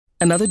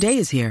Another day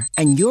is here,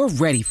 and you're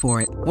ready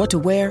for it. What to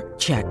wear?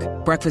 Check.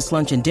 Breakfast,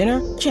 lunch, and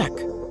dinner? Check.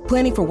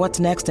 Planning for what's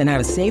next and how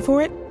to save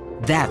for it?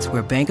 That's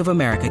where Bank of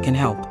America can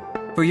help.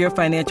 For your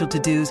financial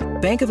to-dos,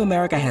 Bank of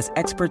America has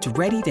experts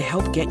ready to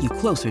help get you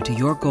closer to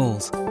your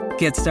goals.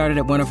 Get started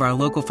at one of our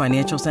local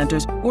financial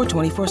centers or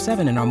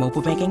 24/7 in our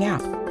mobile banking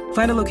app.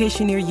 Find a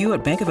location near you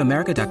at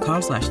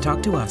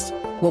bankofamerica.com/talktous.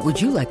 What would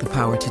you like the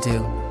power to do?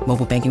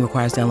 Mobile banking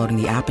requires downloading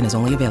the app and is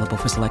only available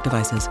for select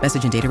devices.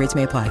 Message and data rates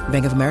may apply.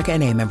 Bank of America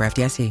N.A., member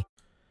FDIC.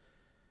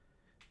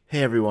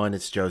 Hey everyone,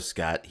 it's Joe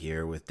Scott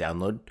here with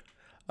Download.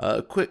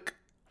 A quick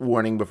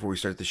warning before we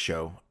start the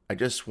show. I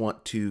just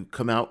want to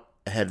come out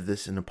ahead of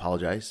this and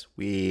apologize.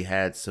 We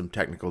had some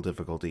technical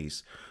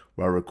difficulties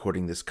while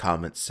recording this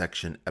comments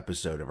section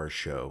episode of our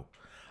show.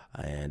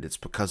 And it's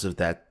because of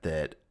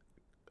that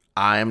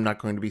I'm not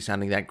going to be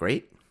sounding that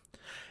great.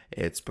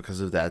 It's because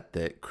of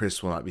that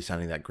Chris will not be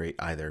sounding that great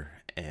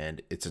either.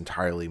 And it's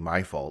entirely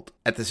my fault.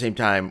 At the same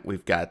time,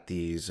 we've got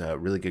these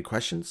really good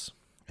questions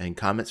and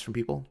comments from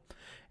people.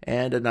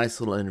 And a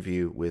nice little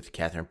interview with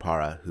Catherine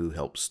Parra, who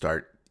helped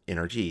start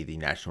NRG, the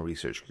National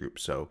Research Group.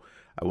 So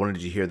I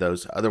wanted you to hear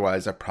those.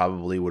 Otherwise, I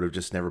probably would have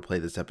just never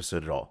played this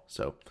episode at all.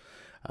 So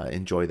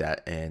enjoy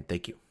that, and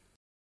thank you.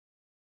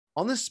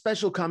 On this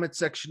special comment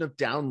section of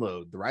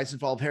Download, The Rise and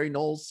Fall of Harry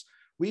Knowles,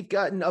 we've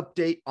got an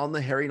update on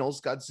the Harry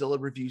Knowles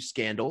Godzilla review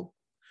scandal.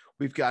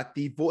 We've got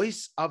the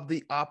voice of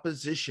the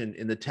opposition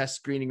in the test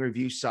screening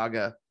review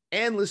saga,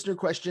 and listener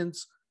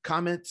questions,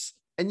 comments,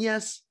 and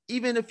yes,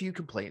 even a few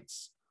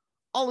complaints.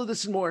 All of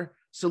this and more.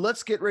 So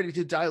let's get ready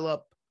to dial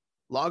up,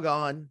 log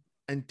on,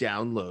 and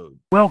download.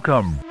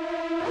 Welcome.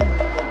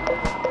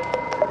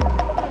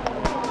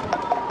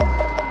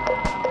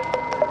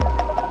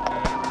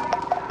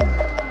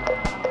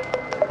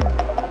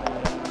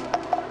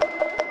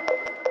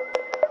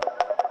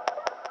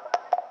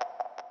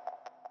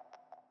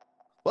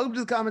 Welcome to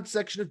the comments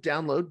section of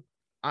Download.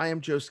 I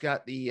am Joe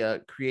Scott,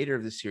 the creator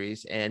of the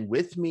series, and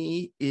with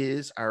me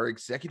is our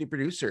executive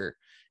producer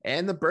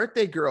and the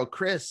birthday girl,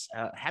 Chris.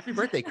 Happy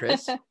birthday,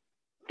 Chris.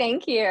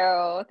 Thank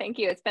you. Thank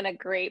you. It's been a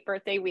great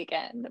birthday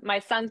weekend. My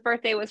son's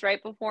birthday was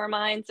right before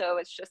mine, so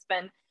it's just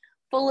been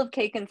full of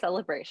cake and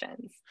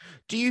celebrations.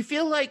 Do you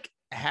feel like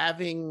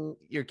having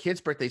your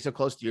kid's birthday so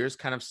close to yours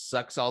kind of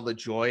sucks all the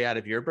joy out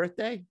of your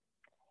birthday?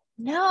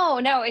 No,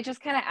 it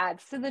just kind of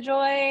adds to the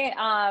joy.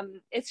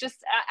 It's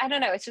just, I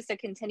don't know, it's just a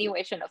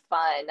continuation of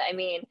fun. I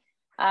mean,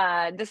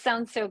 this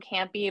sounds so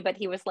campy, but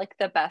he was like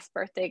the best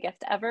birthday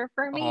gift ever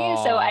for me.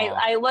 Aww. So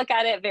I look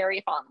at it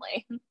very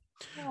fondly.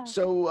 Yeah.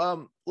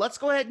 So let's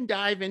go ahead and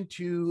dive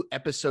into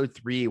episode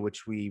 3,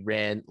 which we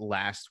ran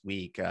last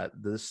week.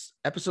 This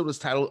episode was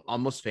titled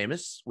Almost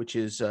Famous, which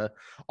is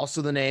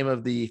also the name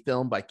of the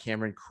film by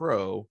Cameron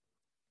Crowe.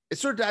 It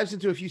sort of dives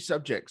into a few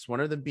subjects, one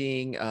of them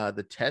being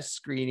the test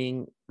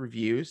screening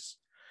reviews.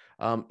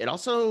 It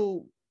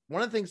also,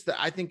 one of the things that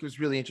I think was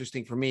really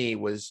interesting for me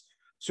was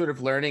sort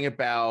of learning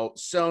about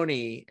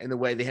Sony and the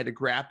way they had to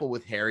grapple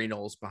with Harry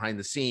Knowles behind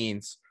the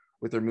scenes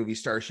with their movie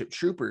Starship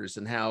Troopers,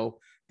 and how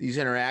these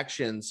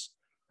interactions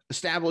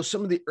establish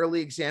some of the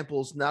early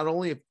examples, not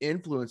only of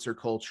influencer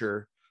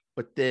culture,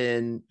 but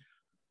then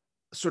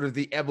sort of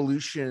the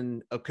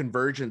evolution of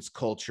convergence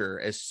culture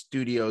as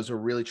studios are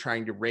really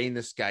trying to rein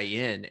this guy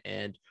in.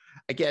 And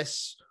I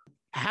guess,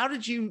 how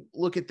did you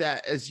look at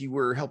that as you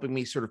were helping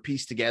me sort of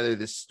piece together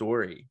this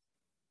story?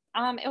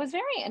 It was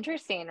very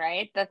interesting,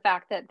 right? The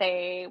fact that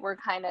they were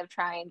kind of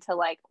trying to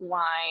like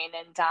wine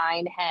and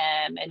dine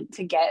him and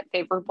to get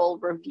favorable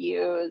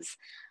reviews.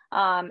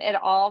 It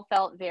all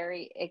felt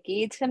very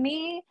icky to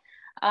me.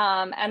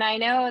 And I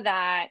know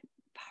that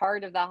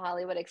part of the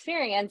Hollywood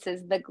experience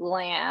is the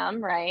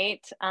glam,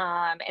 right?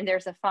 And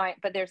there's a fine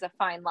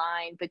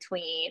line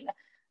between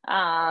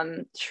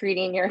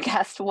treating your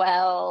guest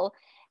well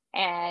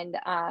and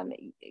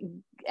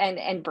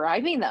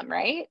bribing them,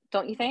 right?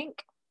 Don't you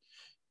think?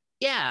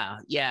 Yeah.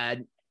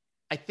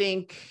 I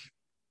think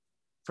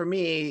for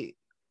me,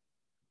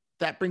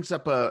 that brings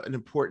up an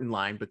important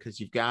line, because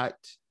you've got,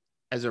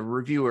 as a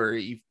reviewer,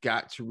 you've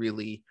got to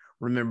really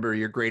remember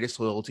your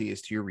greatest loyalty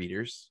is to your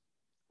readers.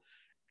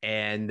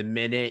 And the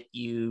minute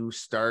you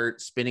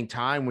start spending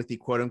time with the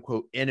quote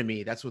unquote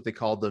enemy, that's what they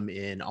called them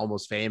in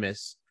Almost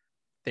Famous,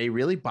 they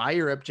really buy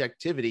your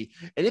objectivity.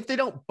 And if they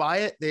don't buy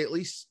it, they at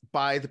least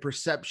buy the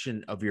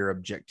perception of your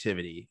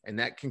objectivity. And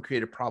that can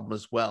create a problem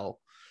as well.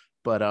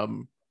 But,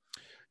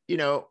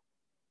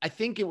 I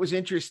think it was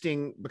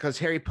interesting because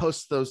Harry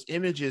posts those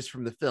images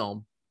from the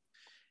film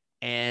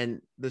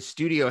and the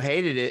studio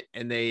hated it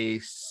and they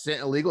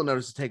sent a legal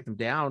notice to take them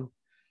down.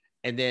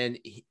 And then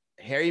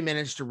Harry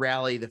managed to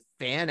rally the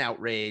fan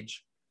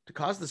outrage to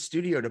cause the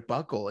studio to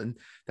buckle. And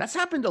that's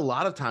happened a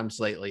lot of times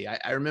lately.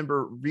 I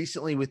remember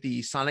recently with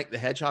the Sonic the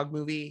Hedgehog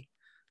movie,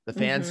 the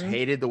fans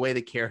hated the way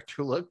the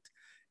character looked,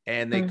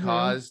 and they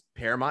caused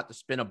Paramount to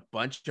spend a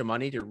bunch of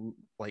money to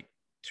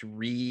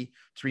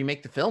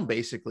remake the film,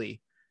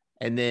 basically.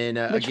 And then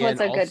which was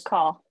a good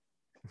call.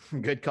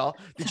 Good call.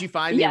 Did you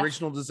find the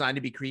original design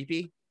to be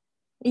creepy?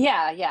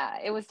 Yeah,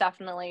 it was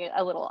definitely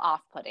a little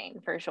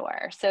off-putting for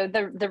sure. So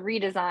the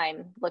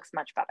redesign looks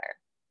much better.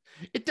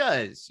 It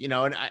does,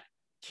 and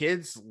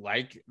kids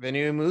like the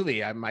new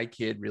movie. My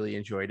kid really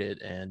enjoyed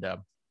it, and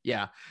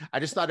yeah, I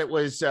just thought it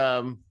was.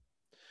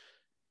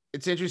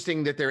 It's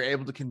interesting that they're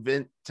able to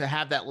convince to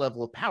have that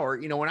level of power.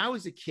 When I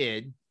was a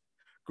kid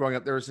growing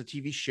up, there was a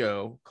TV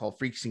show called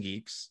Freaks and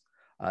Geeks.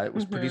 It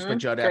was produced by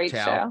Judd Great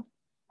Apatow. show.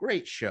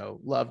 Great show,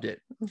 loved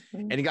it,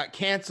 and it got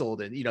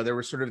canceled. And there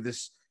was sort of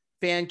this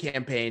fan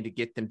campaign to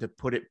get them to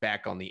put it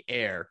back on the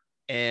air,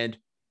 and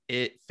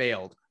it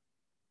failed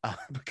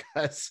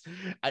because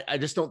I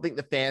just don't think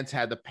the fans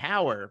had the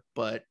power.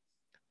 But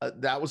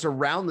that was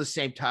around the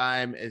same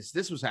time as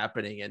this was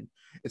happening, and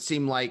it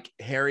seemed like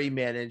Harry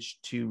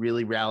managed to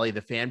really rally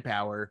the fan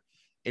power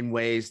in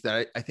ways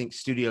that I think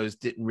studios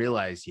didn't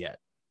realize yet.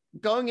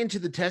 Going into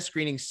the test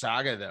screening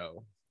saga,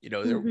 though,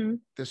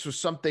 this was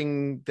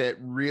something that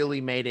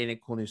really made Ain't It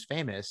Cool News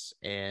famous.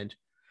 And,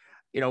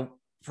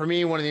 for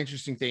me, one of the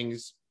interesting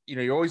things,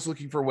 you're always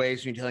looking for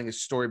ways when you're telling a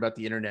story about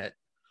the internet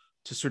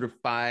to sort of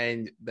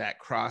find that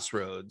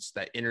crossroads,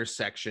 that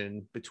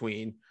intersection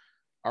between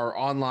our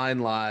online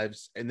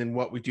lives and then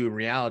what we do in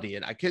reality.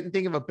 And I couldn't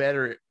think of a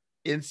better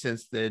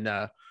instance than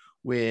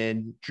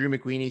when Drew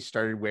McWeeny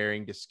started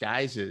wearing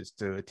disguises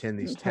to attend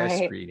these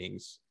test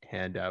screenings.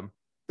 And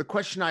the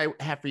question I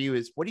have for you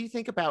is, what do you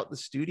think about the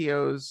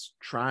studios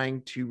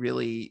trying to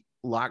really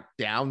lock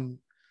down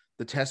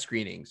the test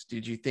screenings?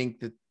 Did you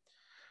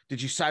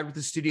side with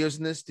the studios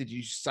in this? Did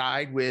you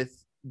side with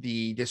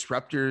the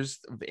disruptors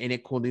of Ain't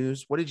It Cool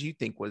News? What did you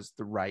think was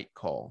the right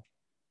call?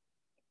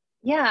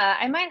 Yeah,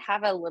 I might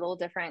have a little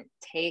different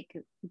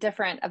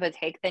of a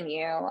take than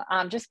you,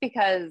 just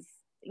because,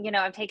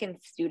 I've taken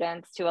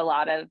students to a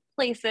lot of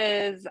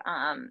places,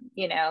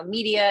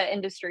 media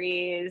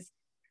industries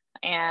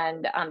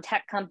and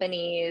tech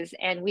companies,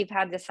 and we've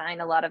had to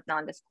sign a lot of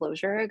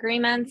non-disclosure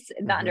agreements.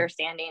 The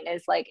understanding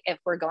is like, if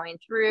we're going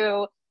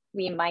through,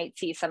 we might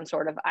see some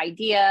sort of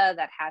idea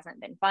that hasn't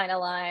been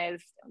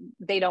finalized.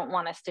 They don't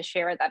want us to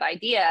share that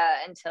idea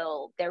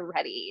until they're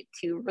ready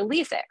to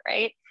release it,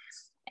 right?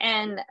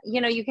 And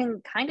you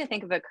can kind of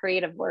think of a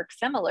creative work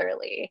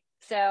similarly.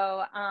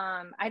 So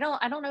I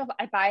don't know if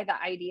I buy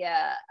the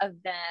idea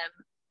of them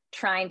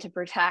trying to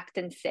protect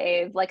and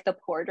save like the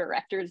poor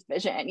director's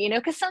vision,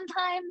 because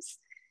sometimes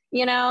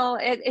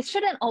it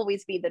shouldn't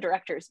always be the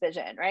director's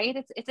vision, right?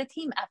 It's a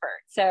team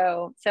effort.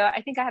 So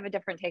I think I have a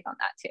different take on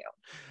that too.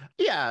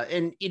 Yeah,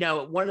 and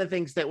one of the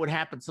things that would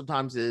happen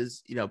sometimes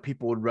is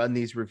people would run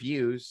these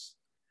reviews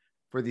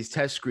for these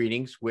test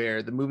screenings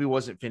where the movie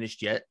wasn't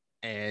finished yet.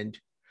 And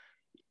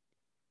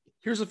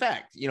here's the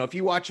fact, if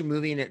you watch a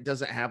movie and it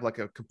doesn't have like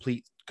a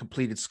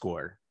completed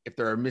score, if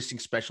there are missing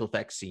special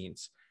effects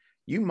scenes,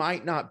 you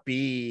might not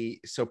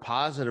be so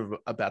positive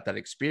about that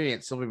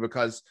experience simply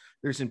because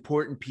there's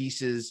important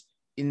pieces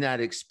in that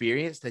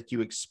experience that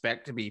you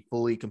expect to be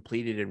fully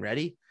completed and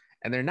ready,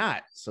 and they're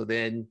not. So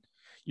then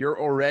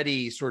you're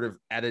already sort of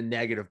at a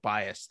negative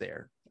bias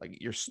there. Like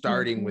you're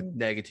starting with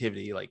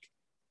negativity, like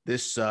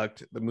this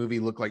sucked. The movie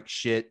looked like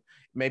shit.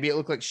 Maybe it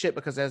looked like shit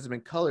because it hasn't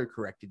been color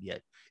corrected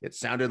yet. It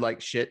sounded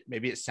like shit.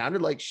 Maybe it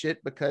sounded like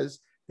shit because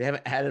they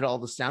haven't added all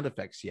the sound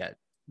effects yet.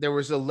 There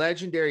was a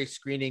legendary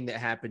screening that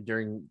happened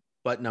during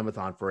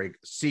Button-Numathon for a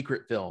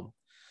secret film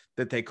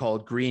that they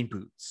called Green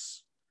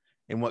Boots.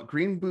 And what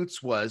Green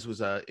Boots was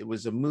it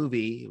was a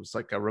movie. It was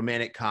like a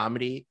romantic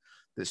comedy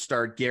that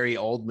starred Gary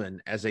Oldman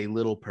as a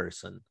little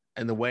person.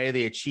 And the way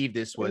they achieved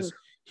this was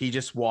he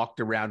just walked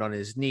around on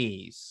his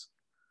knees.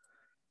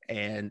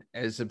 And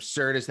as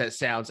absurd as that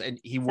sounds, and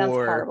he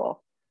wore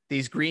horrible.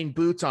 These green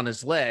boots on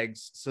his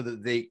legs so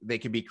that they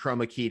could be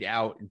chroma keyed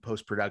out in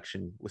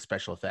post-production with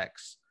special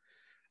effects.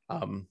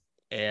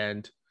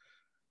 And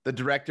the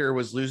director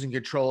was losing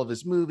control of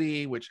his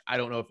movie, which I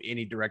don't know if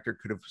any director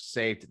could have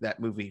saved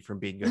that movie from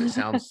being good. It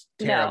sounds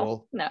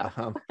terrible.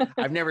 No.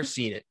 I've never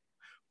seen it.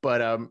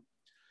 But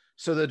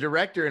so the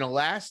director, in a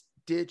last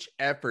ditch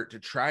effort to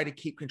try to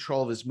keep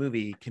control of his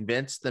movie,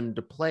 convinced them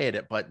to play it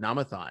at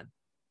Button-Numathon,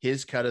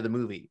 his cut of the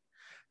movie.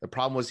 The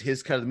problem was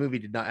his cut of the movie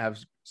did not have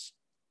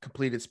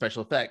completed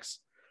special effects.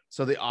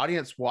 So the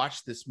audience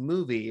watched this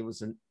movie. It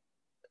was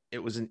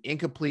an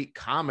incomplete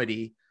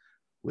comedy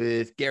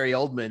with Gary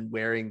Oldman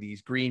wearing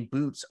these green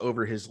boots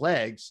over his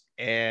legs.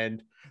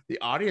 And the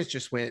audience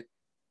just went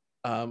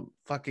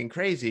fucking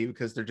crazy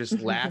because they're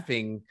just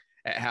laughing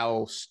at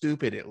how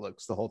stupid it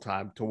looks the whole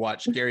time to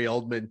watch Gary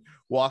Oldman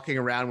walking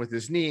around with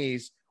his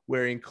knees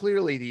wearing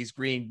clearly these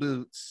green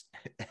boots.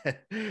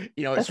 That it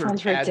sort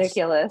sounds of adds,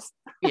 ridiculous.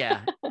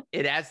 Yeah,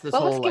 it adds this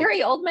what whole was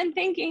Gary Oldman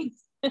thinking?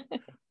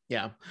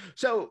 Yeah.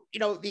 So,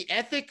 the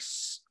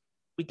ethics,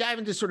 we dive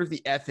into sort of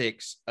the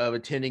ethics of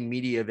attending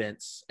media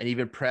events and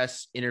even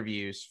press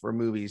interviews for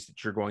movies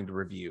that you're going to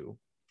review.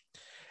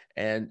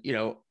 And,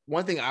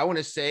 one thing I want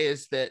to say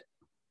is that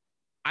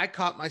I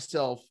caught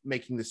myself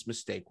making this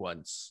mistake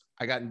once.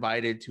 I got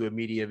invited to a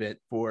media event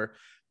for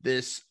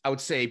this, I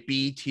would say,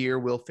 B-tier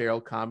Will Ferrell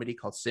comedy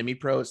called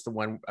Semi-Pro. It's the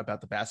one about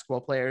the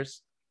basketball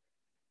players.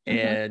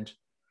 And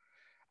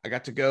I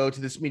got to go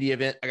to this media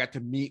event. I got to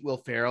meet Will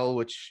Ferrell,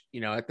 which,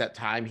 you know, at that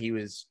time he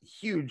was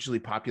hugely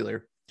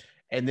popular.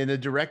 And then the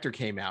director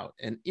came out,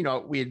 and, you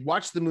know, we had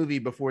watched the movie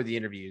before the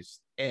interviews,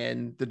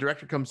 and the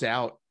director comes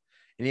out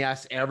and he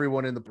asks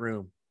everyone in the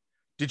room,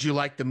 did you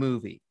like the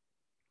movie?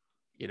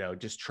 You know,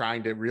 just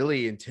trying to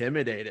really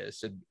intimidate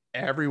us. And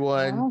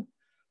everyone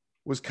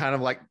was kind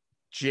of like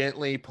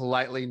gently,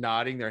 politely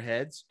nodding their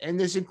heads. And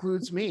this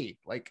includes me.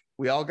 Like,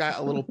 we all got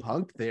a little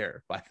punked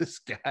there by this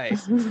guy.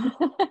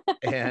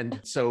 And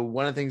so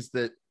one of the things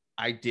that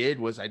I did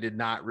was I did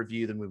not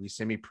review the movie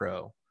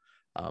semi-pro.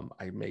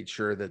 I made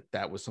sure that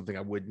that was something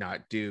I would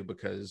not do,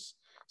 because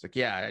it's like,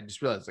 yeah, I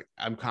just realized, like,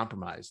 I'm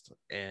compromised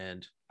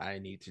and I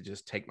need to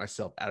just take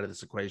myself out of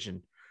this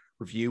equation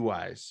review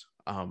wise.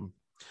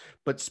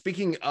 But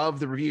speaking of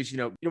the reviews, you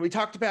know, we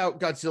talked about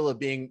Godzilla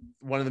being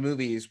one of the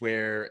movies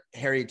where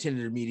Harry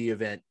attended a media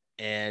event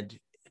and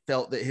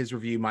felt that his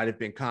review might have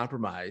been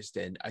compromised.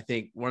 And I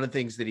think one of the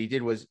things that he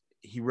did was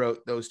he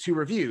wrote those two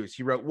reviews.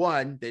 He wrote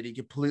one that he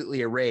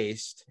completely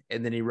erased,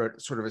 and then he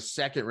wrote sort of a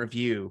second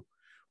review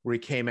where he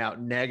came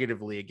out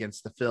negatively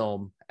against the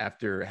film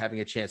after having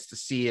a chance to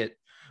see it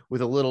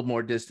with a little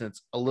more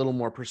distance, a little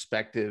more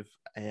perspective,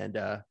 and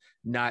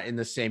not in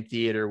the same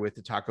theater with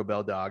the Taco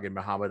Bell dog and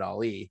Muhammad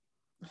Ali.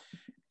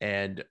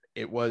 And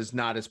it was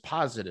not as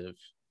positive.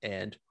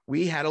 And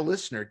we had a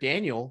listener,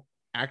 Daniel,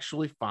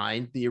 actually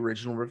find the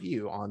original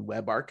review on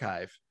Web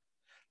Archive.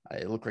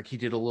 It looked like he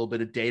did a little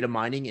bit of data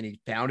mining and he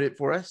found it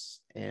for us.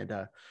 And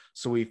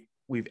so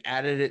we've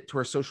added it to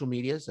our social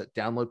medias at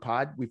Download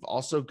Pod. We've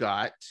also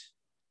got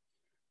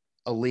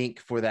a link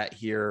for that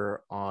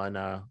here on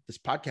this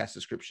podcast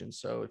description.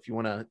 So if you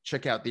want to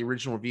check out the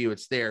original review,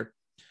 it's there.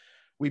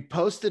 We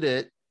posted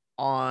it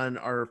on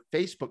our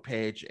Facebook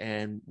page,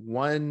 and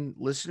one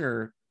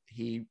listener,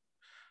 he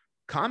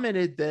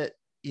commented that,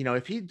 you know,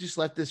 if he just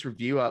let this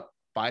review up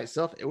by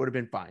itself, it would have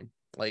been fine.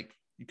 Like,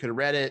 you could have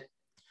read it.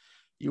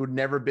 You would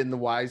never been the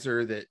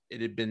wiser that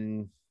it had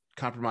been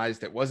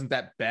compromised. It wasn't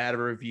that bad of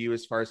a review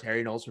as far as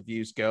Harry Knowles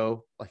reviews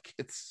go. Like,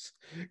 it's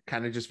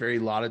kind of just very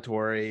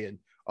laudatory and,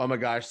 oh my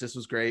gosh, this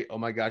was great. Oh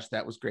my gosh,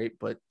 that was great.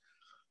 But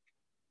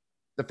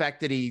the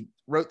fact that he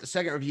wrote the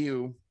second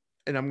review,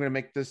 and I'm going to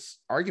make this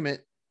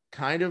argument,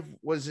 kind of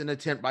was an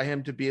attempt by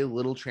him to be a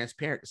little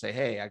transparent, to say,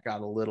 hey, I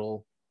got a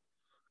little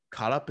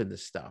caught up in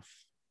this stuff.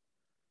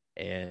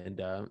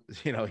 And,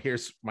 you know,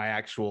 here's my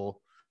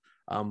actual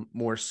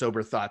more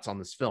sober thoughts on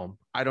this film.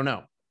 I don't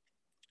know.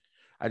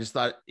 I just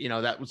thought, you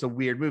know, that was a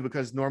weird move,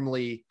 because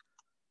normally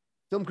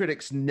film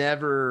critics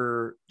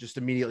never just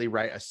immediately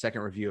write a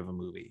second review of a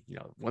movie. You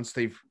know, once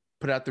they've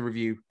put out the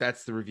review,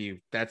 that's the review,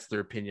 that's their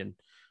opinion.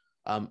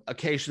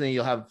 Occasionally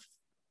you'll have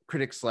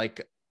critics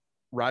like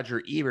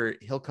Roger Ebert.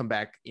 He'll come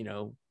back, you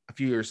know, a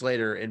few years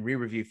later and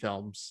re-review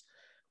films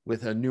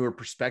with a newer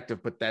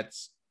perspective, but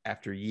that's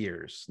after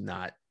years,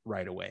 not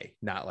right away,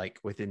 not like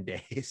within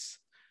days.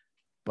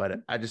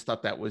 But I just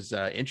thought that was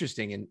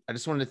interesting. And I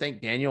just wanted to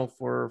thank Daniel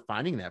for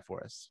finding that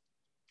for us.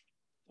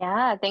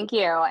 Yeah, thank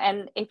you.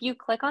 And if you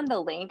click on the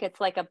link,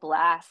 it's like a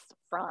blast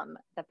from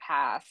the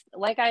past.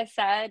 Like I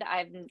said,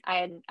 I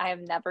have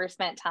never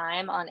spent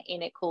time on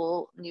Ain't It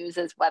Cool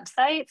News's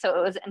website, so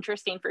it was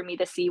interesting for me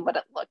to see what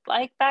it looked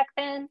like back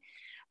then.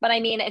 But I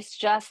mean, it's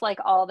just like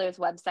all those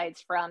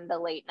websites from the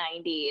late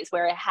 90s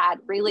where it had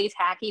really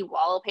tacky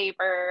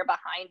wallpaper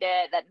behind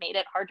it that made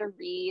it hard to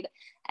read.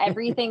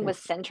 Everything was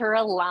center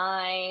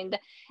aligned,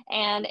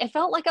 and it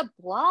felt like a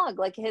blog.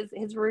 Like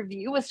his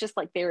review was just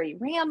like very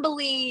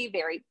rambly,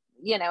 very,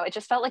 you know, it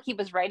just felt like he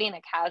was writing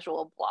a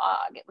casual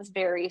blog. It was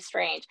very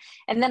strange.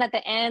 And then at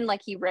the end,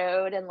 like, he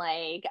wrote in,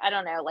 like, I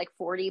don't know, like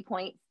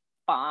 40-point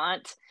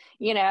font,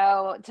 you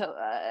know,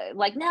 to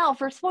like, now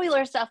for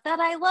spoiler stuff that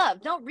I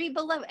love, don't read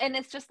below. And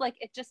it's just like,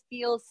 it just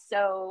feels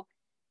so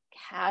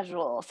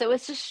casual. So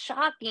it's just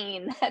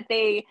shocking that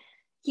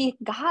he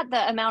got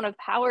the amount of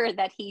power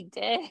that he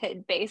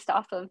did based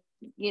off of,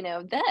 you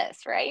know, this,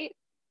 right?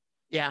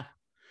 Yeah.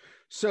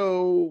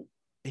 So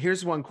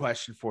here's one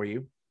question for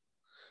you.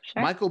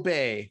 Sure. Michael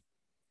Bay,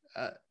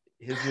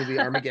 his movie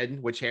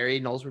Armageddon, which Harry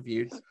Knowles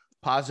reviewed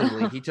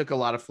positively, he took a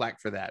lot of flack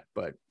for that,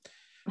 but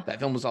that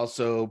film was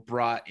also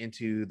brought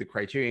into the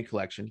Criterion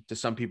Collection, to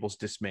some people's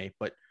dismay.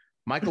 But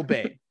Michael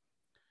Bay,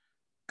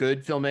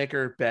 good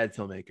filmmaker, bad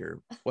filmmaker.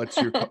 What's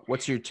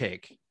your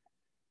take?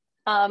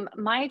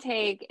 My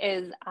take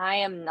is I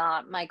am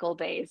not Michael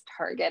Bay's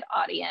target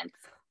audience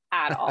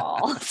at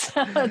all.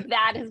 So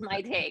that is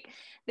my take.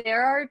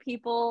 There are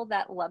people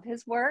that love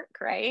his work,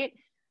 right?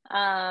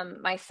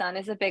 My son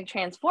is a big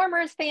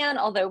Transformers fan,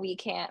 although we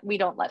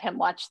don't let him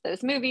watch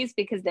those movies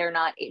because they're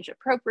not age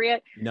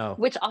appropriate. No.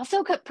 Which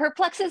also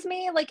perplexes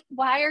me. Like,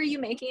 why are you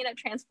making a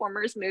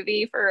Transformers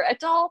movie for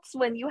adults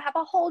when you have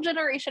a whole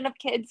generation of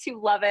kids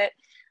who love it?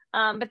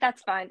 But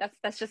that's fine.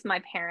 That's just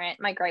my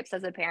gripes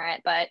as a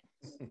parent. But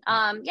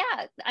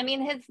yeah, I mean,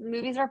 his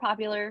movies are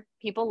popular.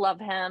 People love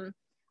him.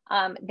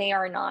 They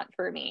are not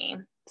for me.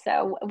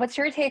 So what's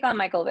your take on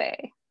Michael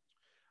Bay?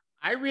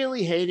 I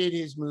really hated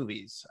his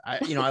movies. I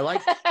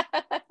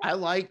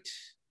liked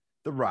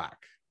The Rock,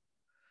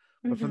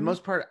 But for the Mm-hmm.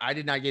 most part, I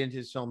did not get into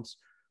his films.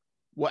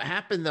 What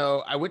happened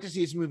though, I went to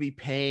see his movie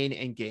Pain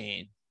and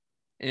Gain.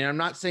 And I'm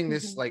not saying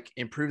this Mm-hmm. like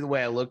improved the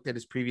way I looked at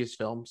his previous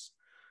films,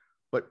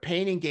 but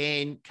Pain and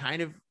Gain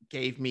kind of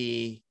gave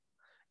me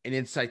an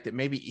insight that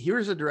maybe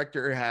here's a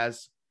director who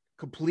has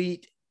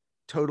complete,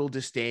 total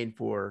disdain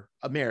for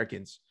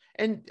Americans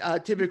and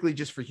typically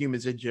just for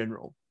humans in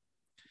general.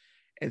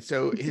 And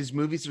so his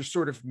movies are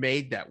sort of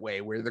made that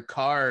way, where the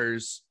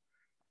cars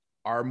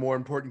are more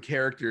important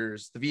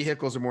characters, the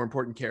vehicles are more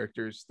important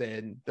characters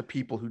than the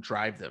people who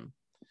drive them.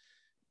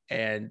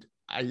 And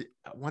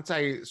once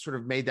I sort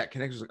of made that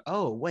connection, I was like,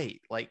 oh,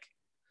 wait, like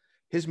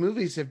his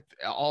movies have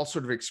all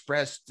sort of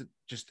expressed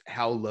just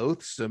how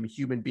loathsome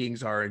human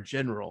beings are in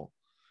general.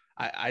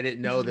 I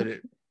didn't know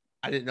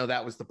I didn't know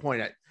that was the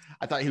point.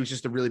 I thought he was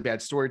just a really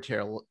bad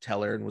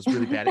storyteller and was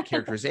really bad at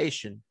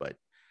characterization, but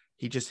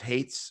he just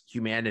hates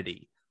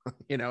humanity,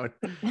 you know.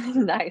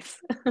 Nice.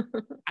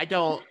 I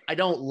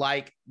don't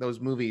like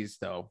those movies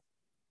though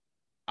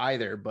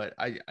either, but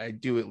I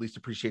do at least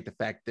appreciate the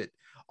fact that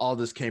all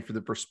this came from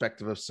the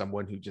perspective of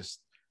someone who just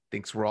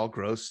thinks we're all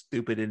gross,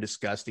 stupid, and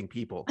disgusting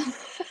people.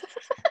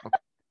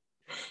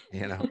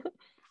 You know.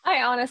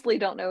 I honestly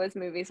don't know his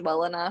movies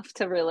well enough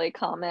to really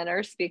comment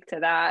or speak to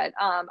that.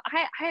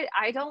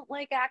 I don't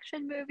like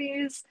action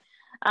movies.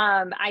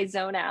 I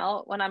zone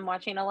out when I'm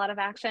watching a lot of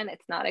action.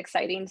 It's not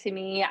exciting to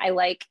me. I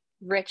like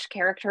rich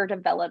character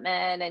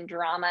development and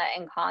drama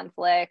and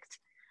conflict.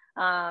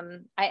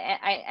 And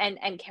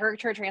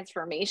character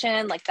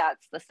transformation. Like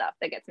that's the stuff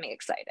that gets me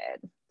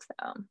excited.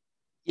 So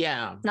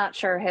Yeah. not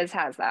sure his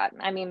has that.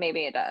 I mean,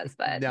 maybe it does,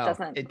 but No, it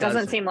doesn't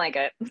doesn't. seem like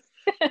it.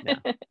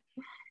 No.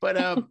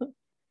 But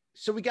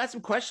so we got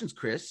some questions,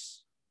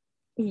 Chris.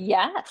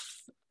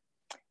 Yes.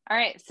 All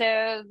right.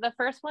 So the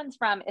first one's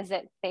from, is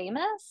it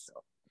Famous?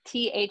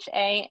 Thamus?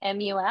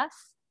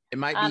 It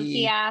might be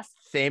He asked,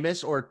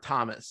 Famous or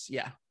Thomas.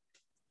 Yeah.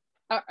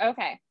 oh,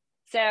 okay.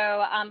 So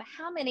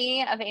how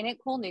many of Ain't It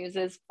Cool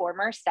News's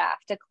former staff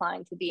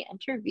declined to be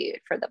interviewed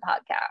for the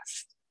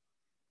podcast?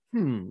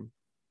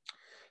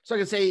 So I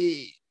can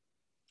say,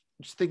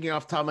 just thinking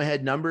off the top of my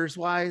head, numbers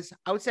wise,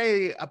 I would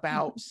say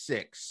about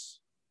six.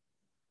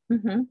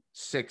 Mm-hmm.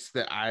 Six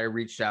that I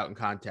reached out and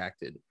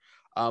contacted.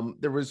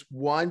 There was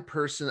one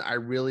person I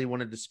really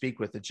wanted to speak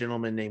with, a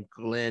gentleman named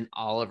Glenn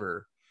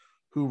Oliver,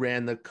 who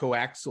ran the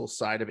coaxial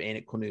side of Ain't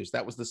It Cool News.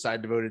 That was the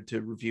side devoted to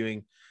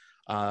reviewing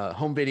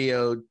home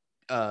video,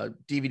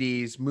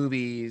 DVDs,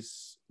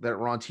 movies that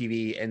were on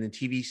TV, and then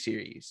TV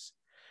series.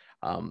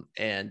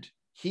 And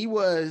he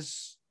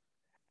was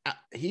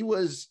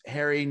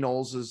Harry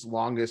Knowles'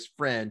 longest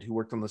friend who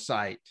worked on the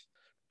site,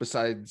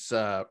 besides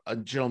a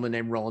gentleman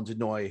named Roland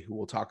Denoy, who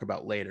we'll talk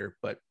about later.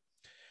 But,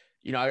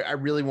 you know, I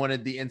really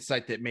wanted the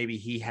insight that maybe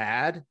he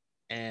had.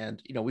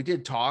 And, you know, we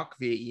did talk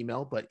via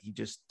email, but he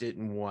just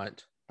didn't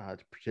want to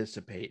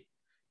participate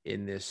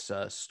in this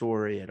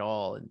story at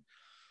all. And,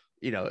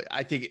 you know,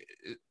 I think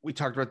we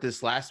talked about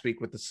this last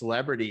week with the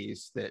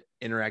celebrities that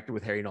interacted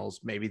with Harry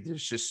Knowles. Maybe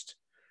there's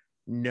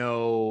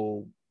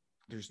no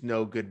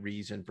good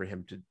reason for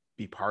him to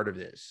be part of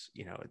this.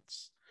 You know,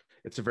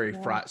 it's a very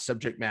fraught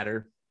subject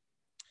matter.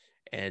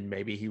 And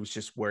maybe he was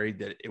just worried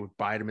that it would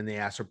bite him in the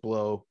ass or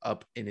blow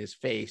up in his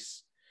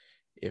face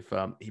if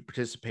he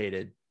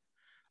participated.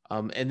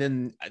 And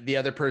then the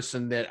other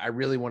person that I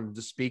really wanted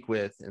to speak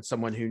with, and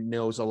someone who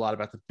knows a lot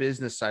about the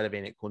business side of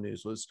Ain't It Cool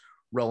News, was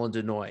Roland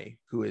Denoy,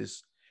 who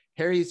is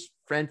Harry's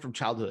friend from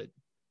childhood.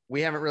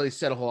 We haven't really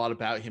said a whole lot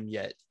about him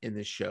yet in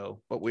this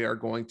show, but we are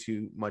going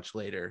to much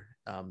later.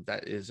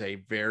 That is a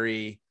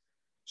very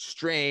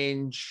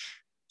strained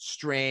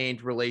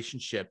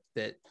relationship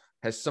that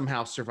has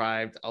somehow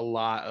survived a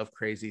lot of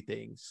crazy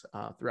things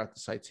throughout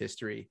the site's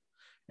history.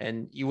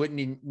 And you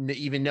wouldn't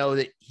even know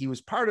that he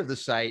was part of the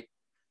site,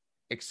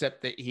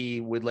 except that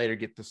he would later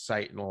get the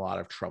site in a lot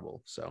of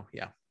trouble. So,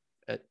 yeah,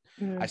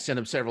 I sent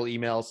him several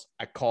emails.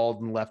 I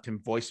called and left him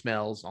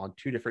voicemails on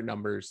 2 different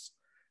numbers.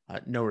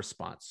 No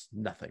response,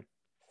 nothing.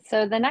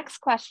 So the next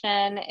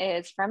question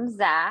is from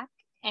Zach.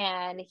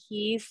 And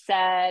he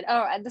said,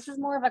 this is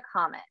more of a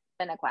comment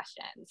than a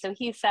question. So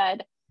he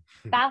said,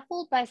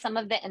 baffled by some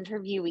of the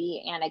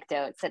interviewee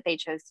anecdotes that they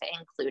chose to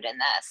include in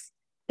this.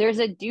 There's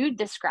a dude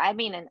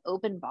describing an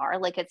open bar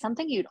like it's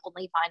something you'd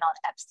only find on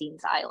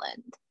Epstein's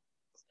Island.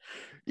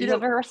 Do you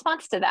have a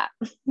response to that?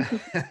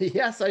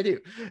 Yes, I do.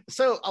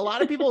 So a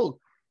lot of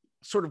people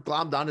sort of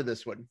glommed onto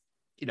this one,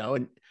 you know,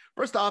 and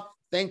first off,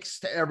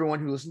 thanks to everyone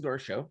who listened to our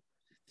show.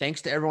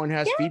 Thanks to everyone who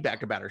has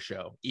feedback about our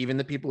show, even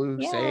the people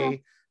who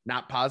say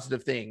not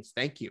positive things.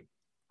 Thank you.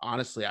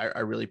 Honestly, I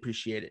really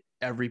appreciate it.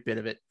 Every bit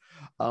of it.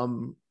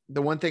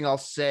 The one thing I'll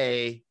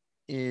say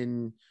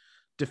in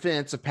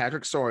defense of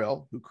Patrick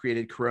Sorial, who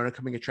created Corona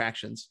Coming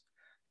Attractions,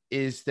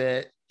 is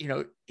that, you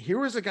know, here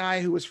was a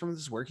guy who was from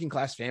this working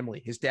class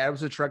family. His dad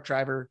was a truck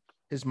driver.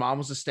 His mom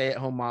was a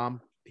stay-at-home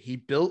mom. He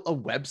built a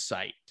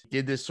website,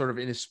 did this sort of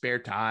in his spare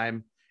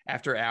time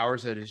after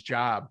hours at his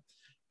job.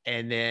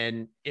 And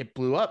then it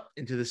blew up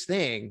into this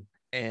thing.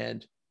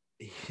 And,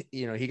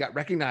 you know, he got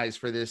recognized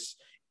for this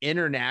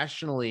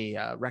internationally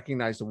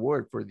recognized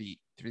award through the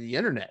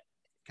internet.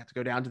 Got to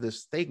go down to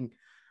this thing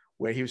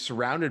where he was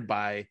surrounded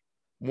by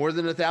more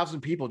than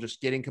 1,000 people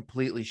just getting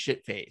completely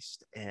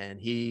shit-faced, and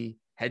he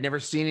had never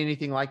seen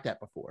anything like that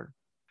before.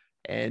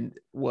 And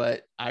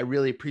what I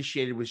really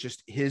appreciated was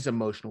just his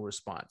emotional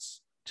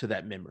response to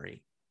that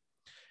memory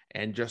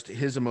and just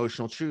his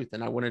emotional truth.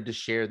 And I wanted to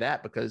share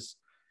that because,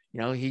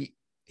 you know, he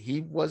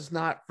was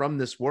not from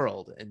this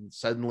world, and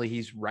suddenly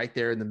he's right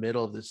there in the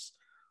middle of this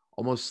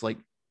almost like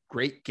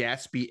Great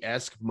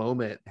Gatsby-esque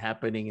moment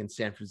happening in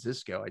San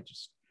Francisco. I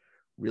just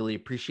really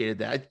appreciated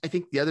that. I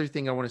think the other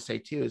thing I want to say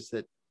too is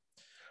that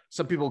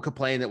some people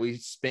complain that we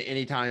spent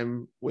any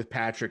time with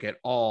Patrick at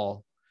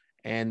all.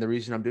 And the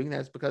reason I'm doing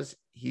that is because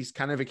he's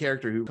kind of a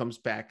character who comes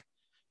back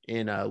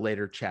in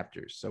later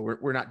chapters. So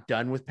we're not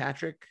done with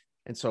Patrick.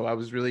 And so I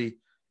was really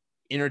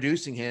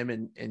introducing him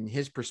and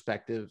his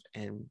perspective,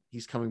 and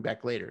he's coming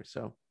back later.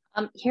 So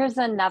here's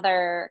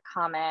another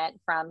comment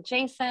from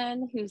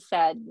Jason, who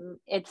said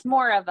it's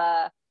more of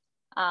a,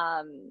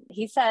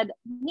 he said,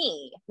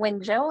 me,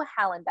 when Joe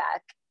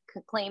Hallenbeck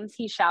claims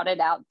he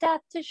shouted out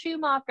 "death to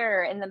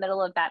Schumacher" in the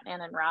middle of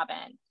Batman and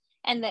Robin,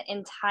 and the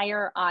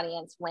entire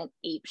audience went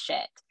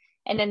apeshit.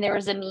 And then there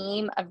was a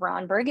meme of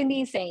Ron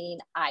Burgundy saying,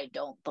 "I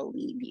don't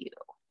believe you."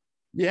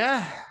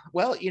 Yeah.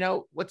 Well, you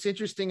know, what's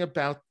interesting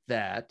about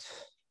that,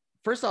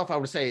 first off, I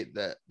would say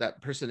that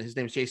that person, his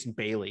name is Jason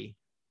Bailey,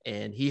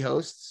 and he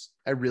hosts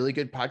a really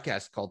good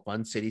podcast called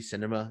Fun City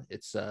Cinema.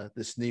 It's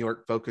this New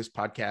York focused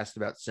podcast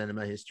about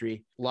cinema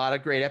history. A lot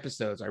of great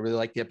episodes. I really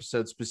like the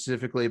episode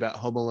specifically about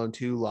Home Alone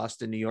 2,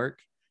 Lost in New York,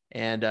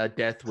 and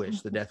Death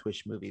Wish, the Death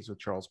Wish movies with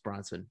Charles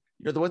Bronson.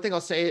 You know, the one thing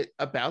I'll say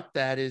about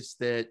that is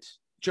that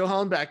Joe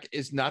Hallenbeck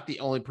is not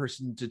the only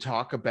person to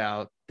talk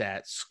about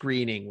that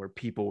screening where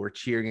people were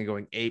cheering and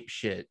going ape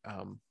shit.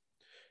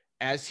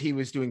 As he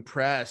was doing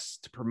press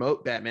to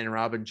promote Batman and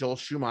Robin, Joel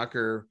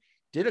Schumacher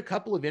did a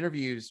couple of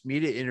interviews,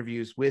 media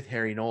interviews with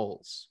Harry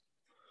Knowles.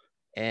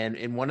 And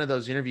in one of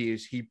those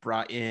interviews, he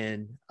brought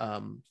in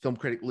film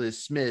critic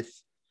Liz Smith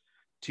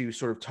to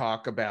sort of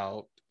talk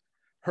about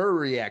her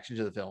reaction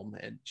to the film.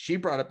 And she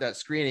brought up that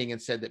screening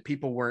and said that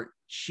people weren't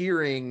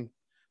cheering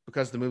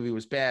because the movie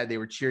was bad. They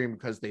were cheering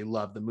because they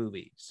loved the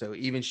movie. So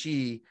even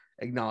she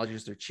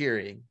acknowledges they're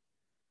cheering.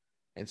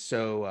 And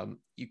so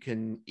you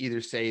can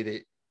either say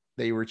that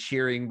they were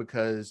cheering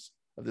because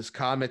of this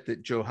comment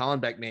that Joe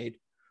Hallenbeck made,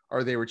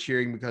 or they were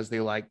cheering because they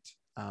liked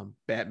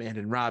Batman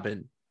and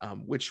Robin.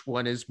 Which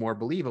one is more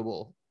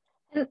believable?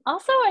 And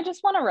also, I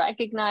just want to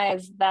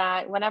recognize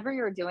that whenever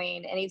you're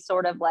doing any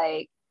sort of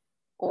like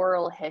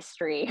oral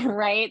history,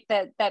 right,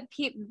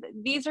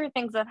 these are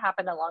things that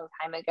happened a long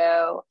time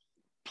ago.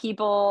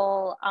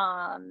 People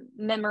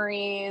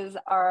memories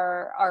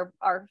are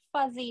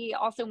fuzzy.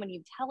 Also, when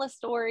you tell a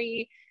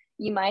story,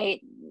 you might,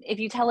 if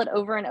you tell it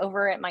over and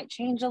over, it might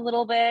change a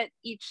little bit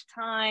each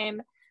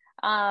time.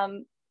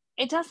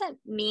 It doesn't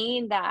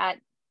mean that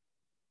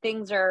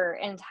things are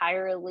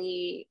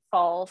entirely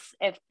false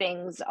if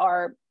things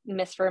are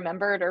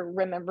misremembered or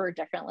remembered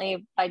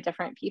differently by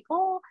different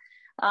people.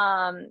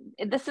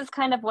 This is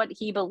kind of what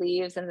he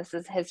believes, and this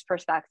is his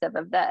perspective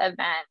of the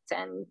event.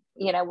 And,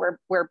 you know,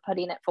 we're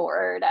putting it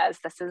forward as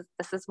this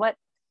is what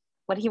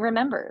he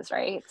remembers,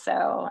 right?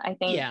 So I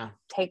think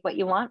take what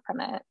you want from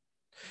it.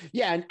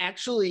 Yeah. And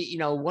actually, you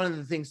know, one of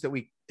the things that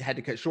we had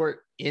to cut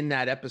short in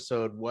that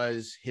episode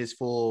was his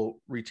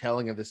full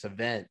retelling of this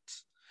event.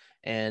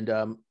 And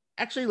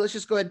actually, let's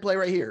just go ahead and play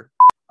right here.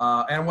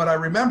 And what I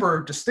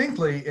remember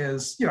distinctly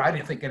is, you know, I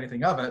didn't think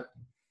anything of it,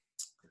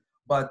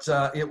 but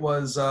it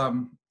was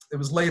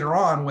later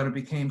on when it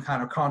became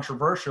kind of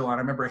controversial. And I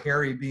remember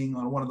Harry being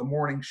on one of the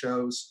morning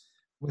shows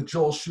with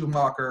Joel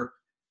Schumacher,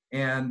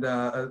 and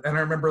I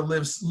remember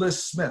Liz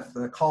Smith,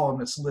 the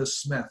columnist Liz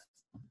Smith,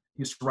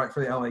 used to write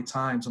for the LA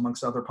Times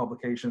amongst other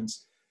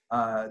publications,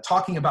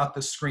 talking about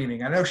this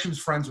screening. I know she was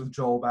friends with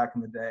Joel back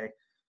in the day,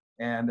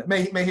 and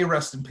may he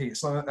rest in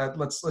peace.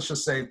 Let's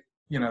just say,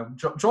 you know,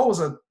 Joel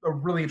was a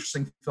really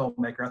interesting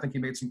filmmaker. I think he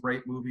made some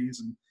great movies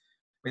and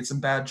made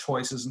some bad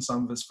choices in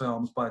some of his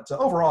films, but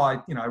overall,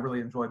 I really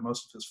enjoyed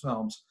most of his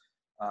films.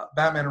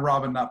 Batman and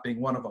Robin not being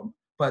one of them.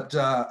 But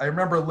I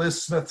remember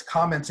Liz Smith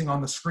commenting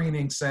on the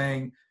screening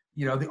saying,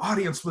 you know, the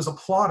audience was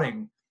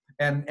applauding,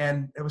 and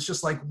it was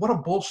just like, what a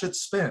bullshit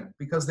spin,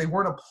 because they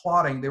weren't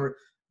applauding. They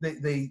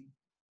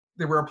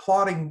were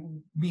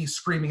applauding me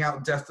screaming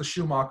out "Death to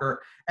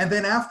Schumacher," and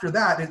then after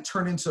that, it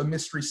turned into a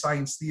Mystery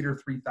Science Theater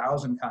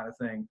 3000 kind of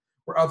thing,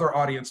 where other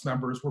audience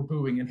members were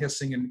booing and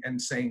hissing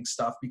and saying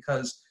stuff,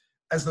 because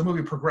as the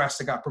movie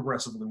progressed, it got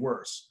progressively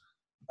worse.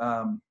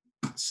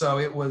 So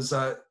it was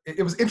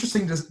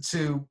interesting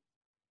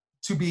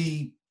to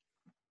be,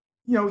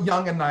 you know,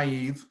 young and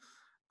naive,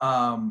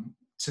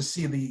 to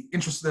see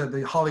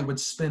the Hollywood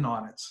spin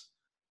on it.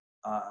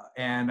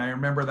 And I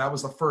remember that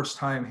was the first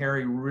time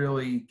Harry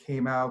really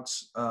came out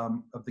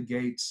of the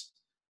gates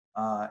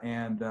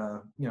and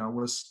you know,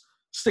 was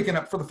sticking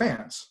up for the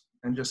fans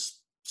and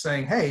just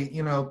saying, hey,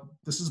 you know,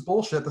 this is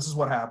bullshit. This is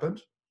what happened.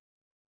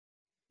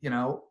 You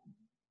know,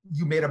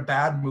 you made a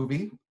bad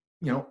movie,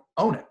 you know,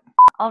 own it.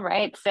 All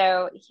right.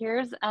 So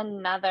here's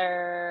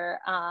another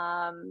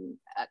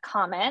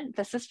comment.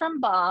 This is from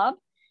Bob,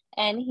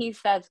 and he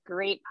says,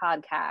 great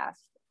podcast.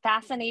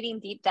 Fascinating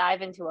deep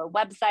dive into a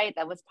website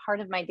that was part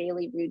of my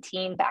daily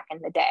routine back in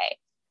the day.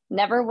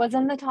 Never was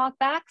in the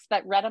talkbacks,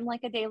 but read them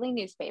like a daily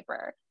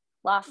newspaper.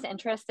 Lost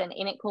interest in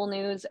Ain't It Cool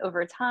News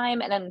over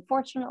time, and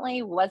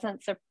unfortunately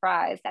wasn't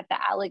surprised at the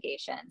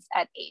allegations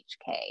at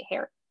HK,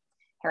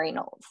 Harry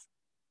Knowles.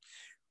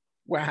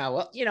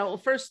 Wow. Well,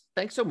 first,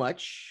 thanks so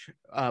much,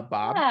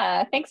 Bob.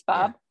 Yeah, thanks,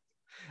 Bob.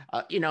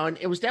 Yeah. And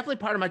it was definitely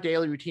part of my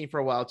daily routine for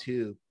a while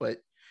too. But,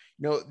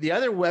 the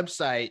other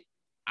website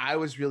I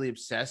was really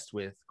obsessed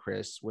with,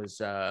 Chris,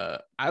 was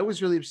I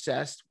was really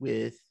obsessed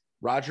with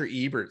Roger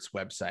Ebert's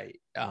website.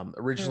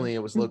 Originally,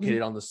 it was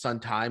located on the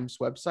Sun-Times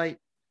website.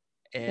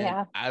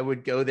 And I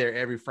would go there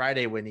every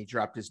Friday when he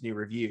dropped his new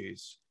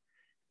reviews.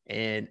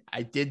 And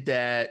I did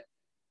that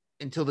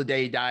until the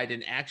day he died.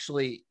 And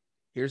actually,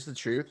 here's the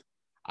truth.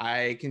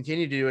 I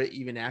continue to do it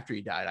even after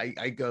he died.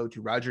 I go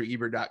to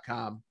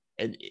rogerebert.com,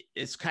 and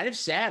it's kind of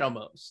sad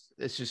almost.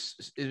 It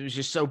was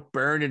just so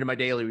burned into my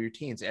daily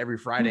routines. Every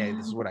Friday,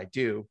 this is what I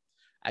do.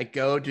 I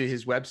go to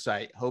his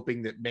website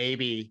hoping that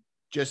maybe,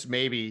 just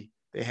maybe,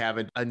 they have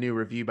a new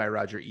review by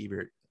Roger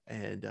Ebert.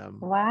 And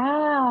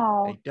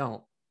wow, they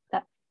don't.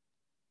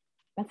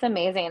 That's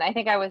amazing. I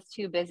think I was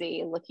too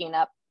busy looking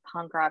up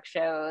punk rock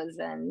shows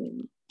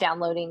and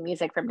downloading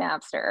music from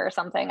Napster or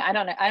something. I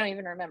don't know. I don't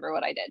even remember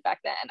what I did back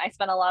then. I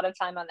spent a lot of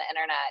time on the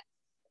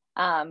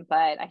internet,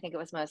 but I think it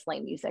was mostly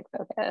music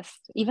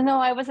focused. Even though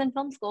I was in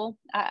film school,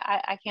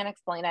 I can't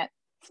explain it.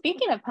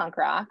 Speaking of punk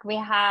rock, we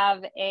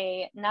have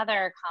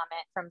another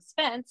comment from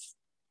Spence,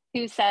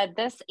 who said,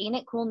 this Ain't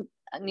It Cool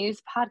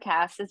News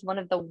podcast is one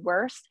of the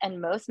worst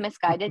and most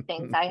misguided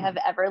things I have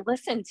ever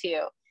listened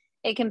to.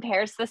 It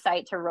compares the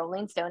site to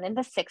Rolling Stone in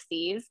the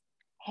 60s,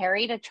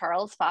 Harry to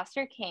Charles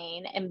Foster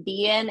Kane, and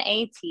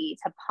BNAT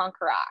to punk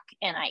rock.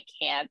 And I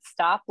can't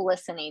stop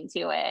listening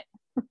to it.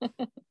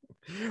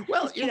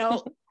 Well,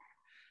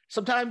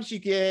 sometimes you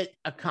get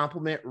a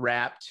compliment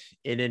wrapped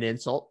in an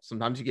insult.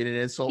 Sometimes you get an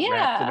insult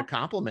wrapped in a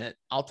compliment.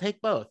 I'll take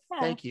both.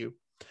 Yeah. Thank you.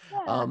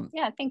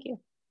 Yeah, thank you.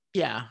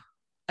 Yeah.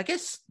 I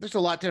guess there's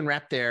a lot to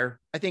unwrap there.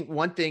 I think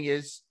one thing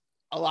is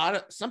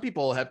some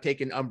people have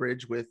taken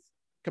umbrage with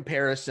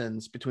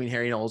comparisons between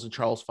Harry Knowles and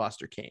Charles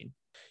Foster Kane,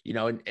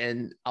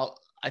 and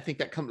I think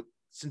that comes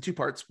in two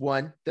parts.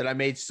 One, that I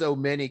made so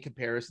many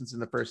comparisons in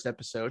the first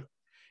episode.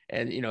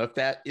 And, if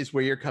that is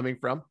where you're coming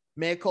from,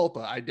 mea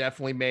culpa. I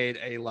definitely made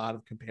a lot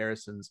of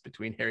comparisons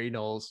between Harry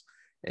Knowles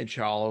and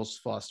Charles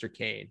Foster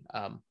Kane.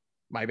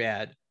 My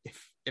bad.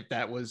 If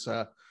that was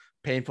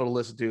painful to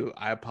listen to,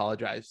 I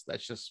apologize.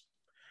 That's just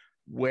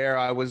where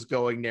I was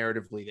going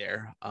narratively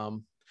there.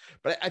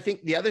 But I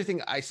think the other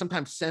thing I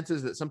sometimes sense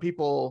is that some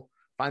people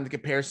find the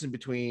comparison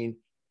between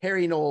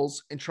Harry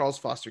Knowles and Charles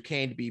Foster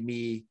Kane to be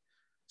me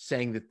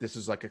saying that this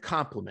is like a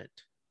compliment,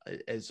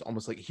 as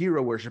almost like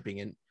hero worshiping.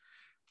 And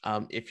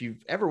if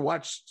you've ever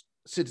watched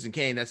Citizen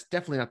Kane, that's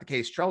definitely not the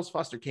case. Charles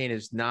Foster Kane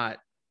is not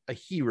a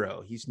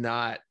hero. He's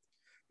not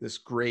this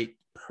great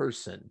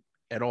person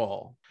at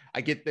all.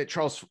 I get that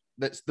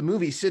that's the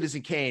movie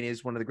Citizen Kane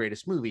is one of the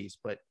greatest movies,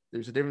 but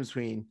there's a difference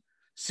between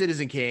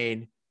Citizen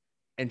Kane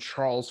and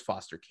Charles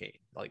Foster Kane.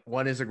 Like,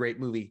 one is a great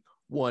movie,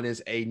 one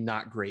is a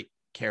not great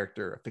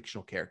character, a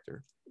fictional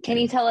character. Can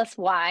you tell us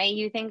why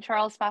you think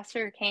Charles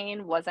Foster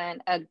Kane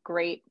wasn't a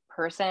great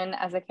person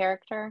as a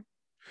character?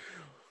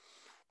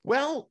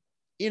 Well,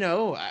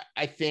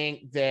 I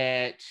think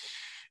that,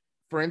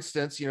 for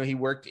instance, he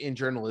worked in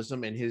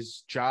journalism and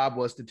his job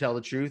was to tell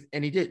the truth,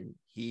 and he didn't.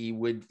 He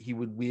would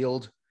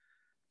wield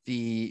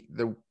the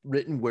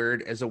written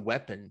word as a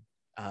weapon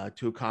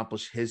to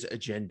accomplish his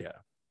agenda.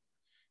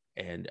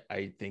 And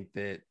I think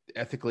that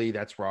ethically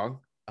that's wrong.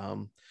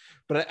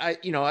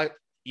 But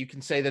you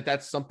can say that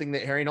that's something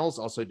that Harry Knowles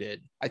also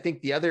did. I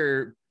think the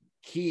other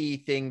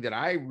key thing that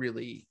I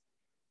really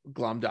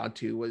glommed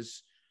onto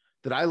was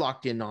that I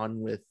locked in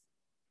on with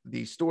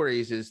these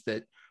stories is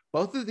that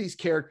both of these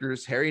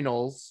characters, Harry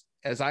Knowles,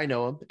 as I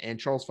know him, and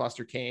Charles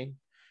Foster Kane,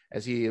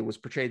 as he was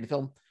portrayed in the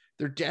film,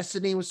 their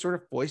destiny was sort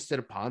of foisted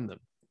upon them,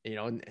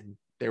 and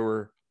they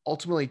were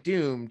ultimately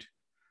doomed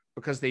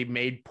because they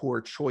made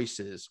poor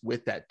choices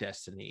with that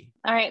destiny.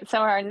 All right. So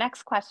our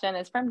next question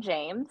is from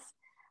James.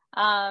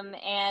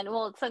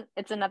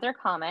 It's another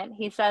comment.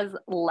 He says,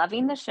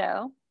 loving the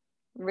show.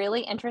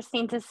 Really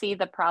interesting to see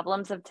the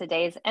problems of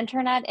today's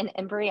internet in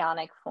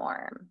embryonic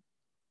form.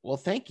 Well,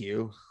 thank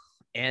you.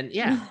 And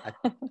yeah,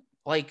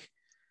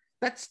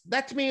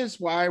 that to me is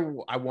why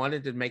I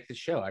wanted to make the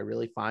show. I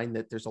really find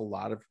that there's a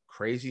lot of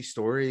crazy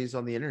stories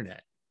on the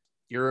internet.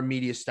 You're a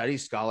media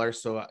studies scholar,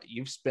 so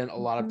you've spent a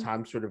lot of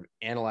time sort of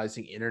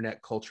analyzing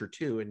internet culture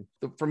too. And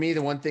for me,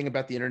 the one thing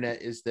about the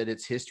internet is that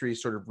its history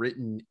is sort of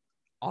written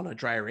on a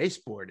dry erase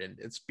board, and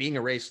it's being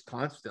erased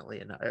constantly.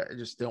 And I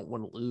just don't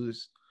want to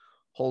lose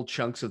whole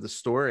chunks of the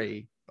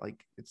story.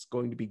 Like, it's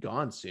going to be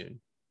gone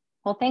soon.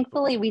 Well,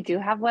 thankfully we do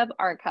have web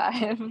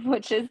archive,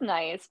 which is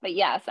nice. But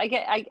yes,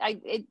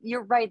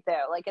 you're right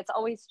though. Like, it's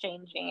always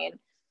changing.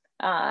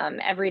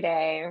 every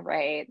day,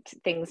 right?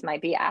 Things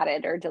might be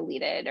added or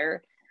deleted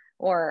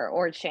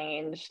or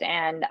changed.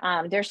 And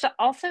there's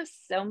also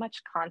so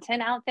much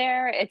content out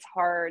there. It's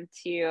hard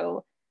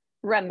to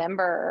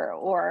remember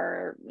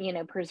or,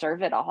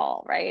 preserve it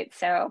all, right?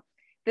 So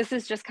this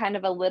is just kind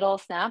of a little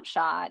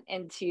snapshot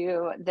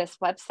into this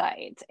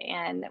website.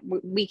 And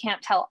we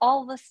can't tell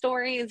all the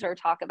stories or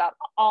talk about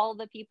all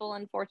the people,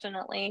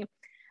 unfortunately.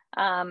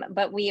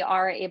 But we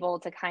are able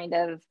to kind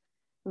of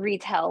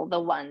retell the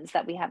ones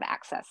that we have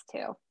access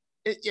to.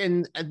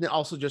 And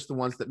also just the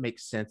ones that make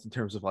sense in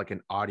terms of like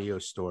an audio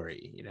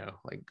story,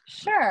 like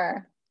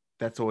Sure.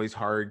 That's always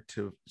hard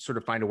to sort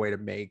of find a way to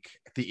make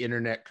the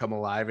internet come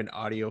alive in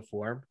audio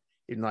form,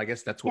 even though I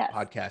guess that's what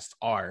podcasts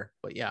are,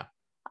 but yeah.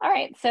 All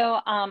right. So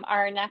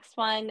our next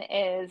one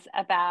is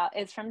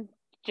from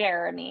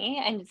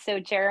Jeremy. And so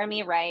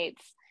Jeremy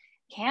writes,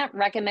 can't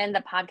recommend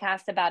the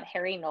podcast about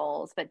Harry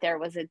Knowles, but there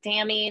was a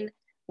damning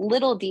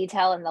little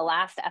detail in the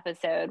last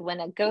episode when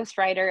a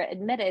ghostwriter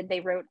admitted they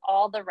wrote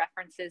all the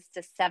references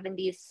to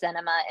 70s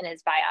cinema in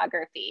his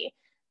biography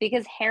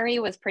because Harry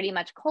was pretty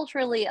much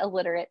culturally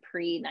illiterate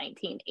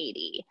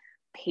pre-1980.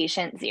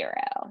 Patient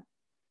zero.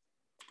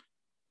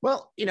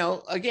 Well,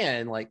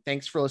 again, like,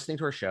 thanks for listening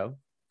to our show.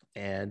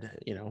 And,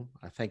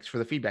 thanks for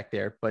the feedback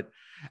there. But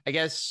I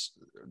guess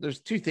there's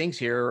two things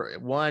here.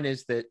 One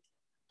is that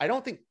I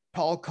don't think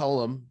Paul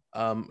Cullum,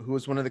 who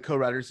was one of the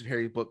co-writers of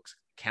Harry's books,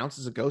 counts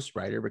as a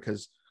ghostwriter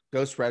because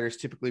ghostwriters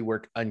typically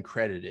work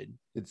uncredited.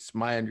 It's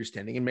my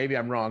understanding, and maybe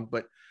I'm wrong.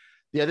 But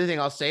the other thing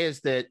I'll say is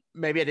that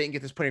maybe I didn't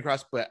get this point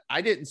across, but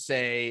I didn't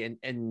say,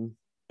 and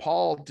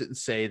Paul didn't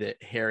say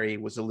that Harry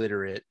was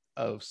illiterate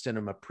of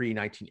cinema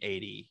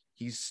pre-1980.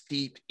 He's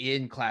steeped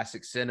in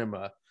classic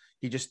cinema.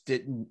 He just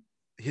didn't.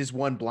 His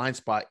one blind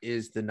spot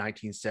is the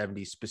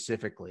 1970s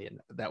specifically. And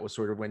that was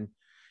sort of when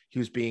he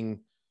was being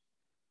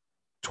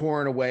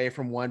torn away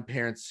from one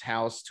parent's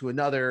house to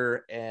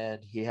another,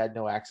 and he had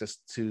no access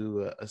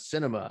to a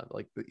cinema.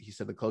 Like he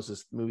said, the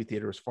closest movie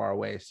theater was far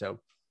away. So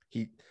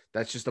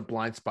that's just a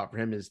blind spot for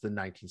him, is the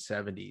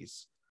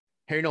 1970s.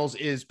 Harry Knowles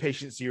is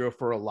patient zero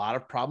for a lot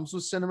of problems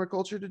with cinema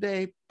culture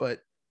today. But,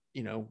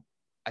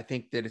 I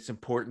think that it's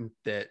important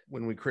that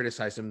when we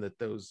criticize him, that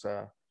those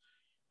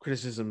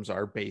criticisms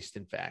are based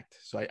in fact.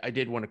 So I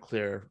did want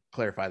to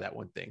clarify that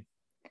one thing.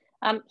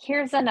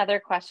 Here's another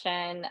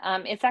question.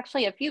 It's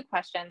actually a few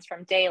questions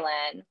from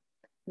Dalen.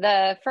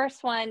 The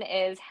first one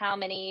is, how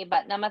many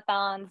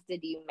Butnumathons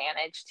did you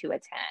manage to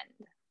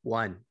attend?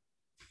 One.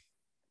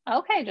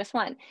 Okay, just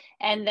one.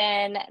 And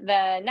then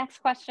the next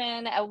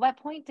question, at what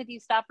point did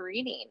you stop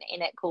reading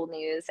Ain't It Cool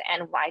News,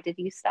 and why did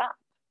you stop?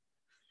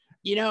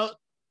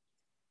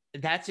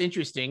 That's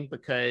interesting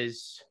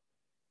because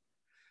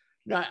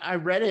I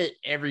read it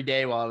every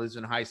day while I was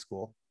in high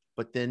school,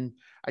 but then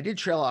I did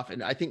trail off.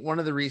 And I think one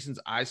of the reasons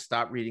I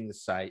stopped reading the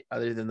site,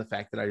 other than the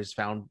fact that I just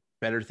found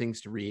better things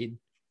to read,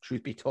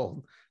 truth be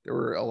told, there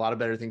were a lot of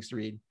better things to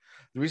read.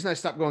 The reason I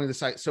stopped going to the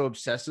site so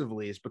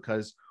obsessively is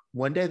because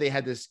one day they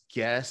had this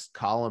guest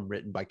column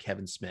written by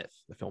Kevin Smith,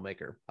 the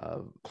filmmaker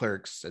of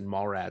Clerks and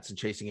Mallrats and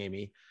Chasing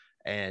Amy.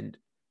 And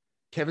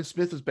Kevin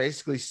Smith was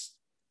basically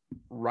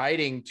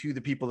writing to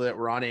the people that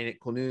were on Ain't It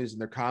Cool News in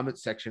their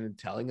comments section and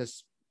telling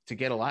us to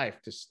get a life,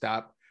 to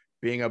stop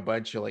being a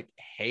bunch of like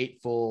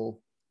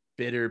hateful,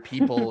 bitter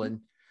people and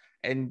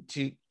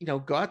to,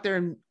 go out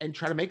there and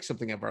try to make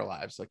something of our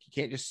lives. Like, you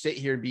can't just sit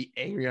here and be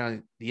angry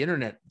on the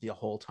internet the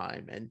whole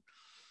time. And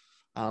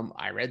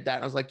I read that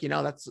and I was like,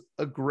 that's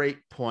a great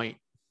point.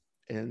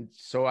 And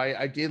so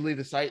I did leave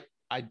the site.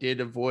 I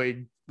did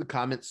avoid the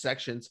comment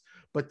sections,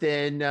 but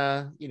then,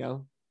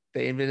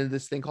 they invented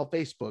this thing called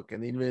Facebook,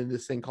 and they invented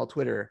this thing called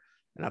Twitter.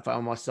 And I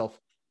found myself,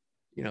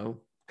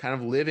 kind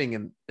of living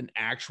in an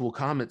actual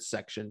comments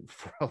section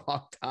for a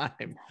long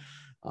time.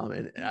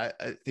 And I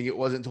think it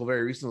wasn't until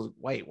very recently,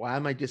 wait, why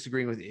am I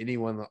disagreeing with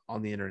anyone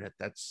on the internet?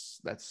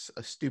 That's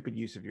a stupid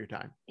use of your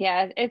time.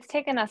 Yeah, it's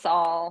taken us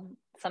all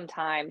some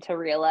time to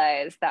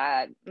realize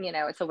that,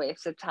 it's a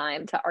waste of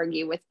time to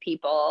argue with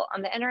people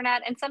on the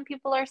internet. And some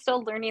people are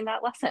still learning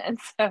that lesson.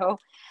 So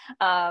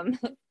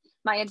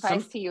my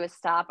advice to you is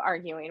stop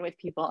arguing with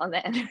people on the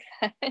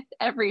internet.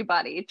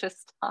 Everybody,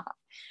 just stop.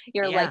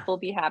 Your life will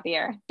be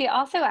happier. He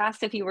also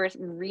asked if you were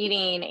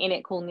reading Ain't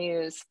It Cool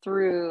News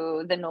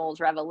through the Knowles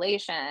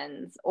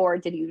revelations, or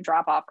did you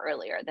drop off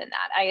earlier than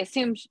that? I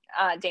assume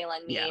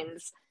Dalen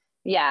means,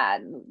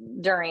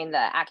 during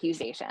the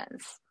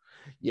accusations.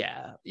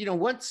 Yeah.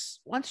 Once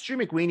Drew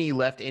McWeeny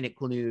left Ain't It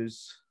Cool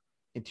News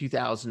in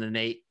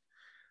 2008,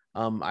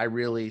 I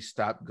really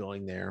stopped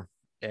going there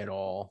at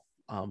all.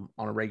 On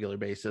a regular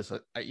basis.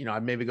 I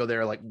maybe go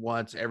there like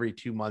once every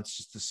 2 months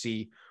just to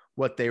see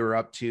what they were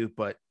up to.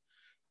 But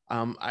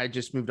I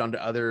just moved on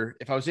to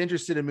if I was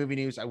interested in movie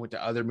news, I went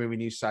to other movie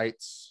news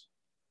sites.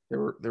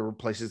 There were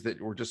places that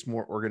were just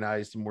more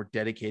organized and more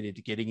dedicated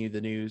to getting you the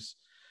news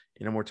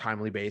in a more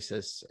timely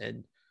basis.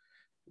 And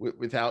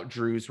without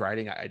Drew's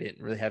writing, I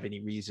didn't really have any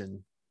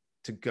reason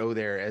to go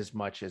there as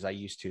much as I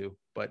used to.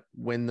 But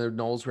when the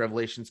Knowles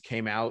revelations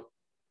came out,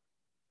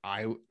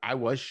 I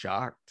was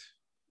shocked.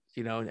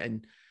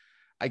 And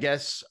I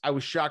guess I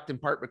was shocked in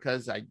part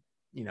because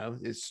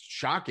it's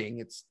shocking.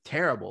 It's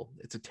terrible.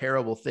 It's a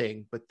terrible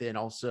thing. But then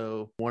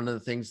also one of the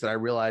things that I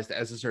realized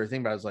as I started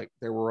thinking about it was like,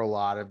 there were a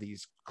lot of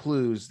these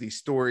clues, these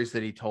stories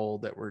that he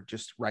told that were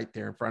just right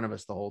there in front of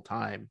us the whole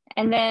time.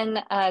 And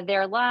then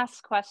their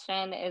last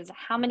question is,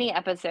 how many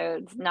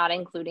episodes, not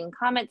including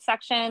comment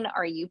section,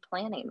 are you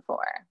planning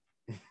for?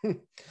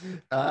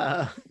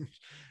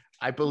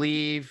 I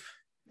believe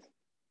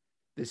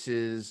it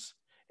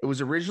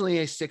was originally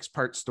a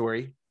 6-part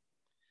story.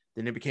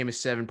 Then it became a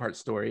 7-part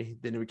story.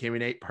 Then it became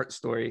an 8-part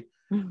story.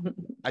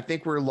 I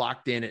think we're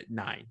locked in at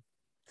 9.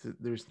 So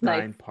there's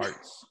 9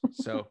 parts.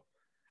 So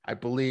I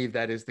believe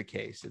that is the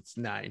case. It's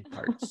 9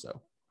 parts.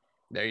 So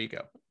there you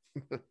go.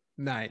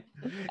 9.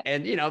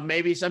 And,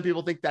 maybe some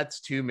people think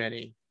that's too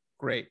many.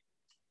 Great.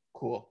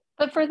 Cool.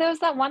 But for those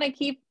that want to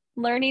keep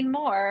learning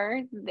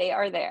more, they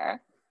are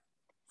there.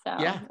 So,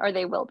 yeah. Or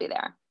they will be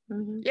there.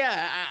 Mm-hmm.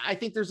 Yeah. I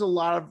think there's a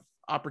lot of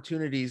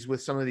opportunities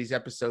with some of these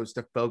episodes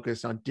to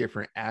focus on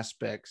different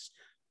aspects,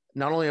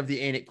 not only of the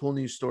Ain't It Cool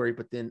News story,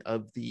 but then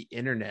of the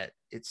internet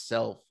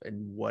itself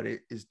and what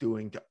it is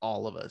doing to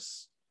all of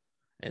us.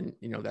 And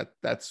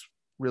that's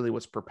really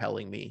what's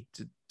propelling me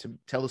to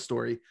tell the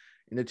story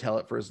and to tell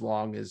it for as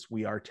long as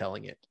we are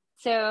telling it.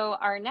 So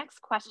our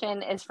next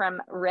question is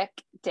from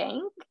Rick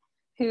Dank,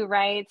 who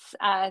writes,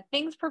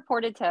 things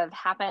purported to have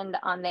happened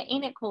on the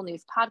Ain't It Cool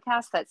News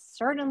podcast that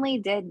certainly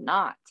did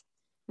not.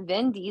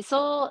 Vin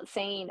Diesel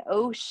saying,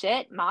 "Oh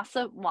shit,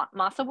 massa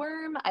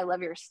worm, I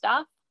love your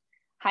stuff,"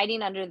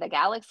 hiding under the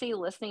galaxy,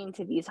 listening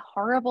to these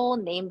horrible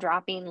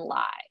name-dropping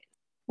lies.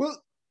 Well,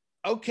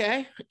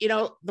 okay.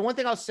 The one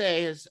thing I'll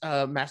say is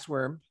Massa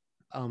Worm,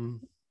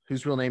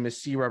 whose real name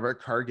is C. Robert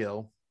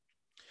Cargill,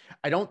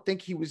 I don't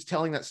think he was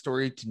telling that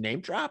story to name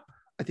drop.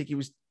 I think he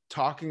was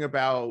talking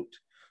about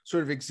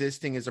sort of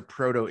existing as a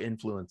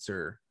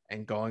proto-influencer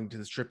and going to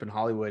this trip in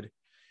Hollywood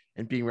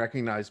and being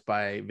recognized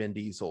by Vin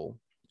Diesel.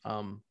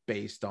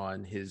 Based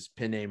on his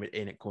pen name at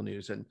Ain't It Cool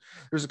News. And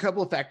there's a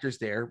couple of factors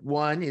there.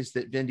 One is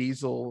that Vin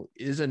Diesel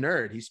is a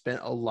nerd. He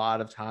spent a lot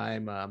of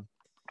time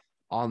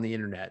on the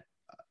internet.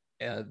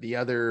 The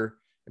other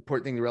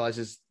important thing to realize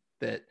is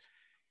that,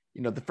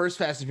 the first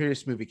Fast and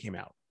Furious movie came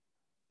out.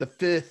 The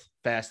 5th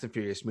Fast and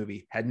Furious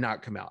movie had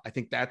not come out. I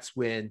think that's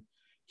when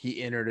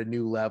he entered a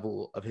new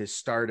level of his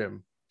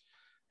stardom.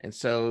 And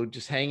so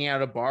just hanging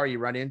out at a bar, you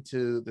run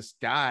into this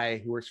guy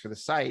who works for the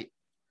site.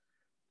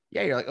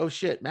 Yeah, you're like, oh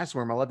shit, Massa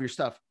Worm, I love your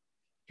stuff.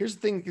 Here's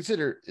the thing to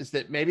consider is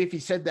that maybe if he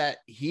said that,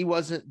 he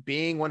wasn't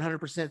being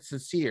 100%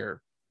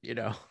 sincere.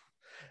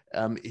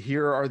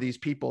 Here are these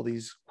people,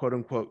 these quote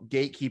unquote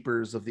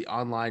gatekeepers of the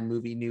online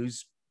movie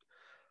news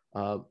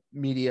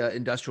media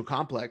industrial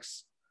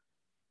complex.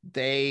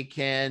 They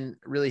can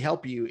really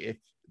help you if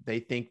they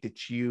think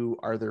that you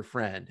are their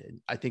friend. And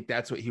I think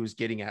that's what he was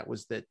getting at,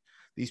 was that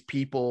these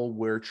people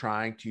were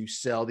trying to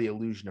sell the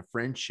illusion of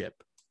friendship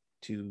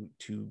to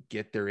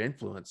get their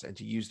influence and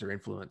to use their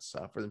influence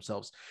for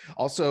themselves.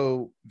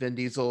 Also, Vin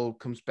Diesel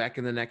comes back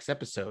in the next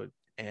episode,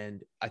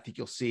 and I think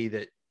you'll see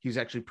that he was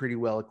actually pretty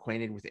well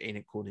acquainted with Ain't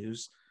It Cool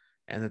News,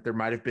 and that there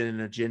might have been an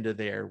agenda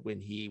there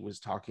when he was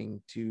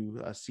talking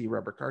to C.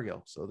 Robert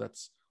Cargill. So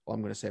that's all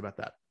I'm going to say about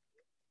that.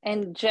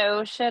 And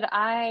Joe, should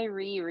I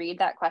reread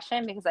that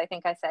question? Because I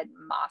think I said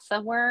Massa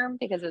Worm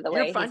because of the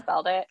way he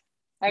spelled it.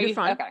 You're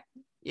fine. Okay.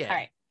 Yeah. All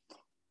right.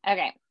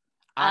 Okay.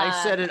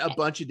 I said it a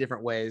bunch of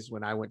different ways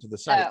when I went to the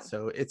site,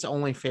 so it's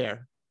only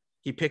fair.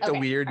 He picked a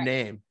weird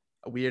name,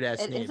 a weird ass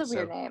name. It is a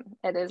weird name.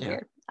 It is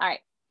weird.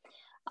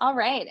 All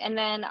right. And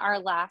then our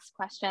last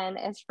question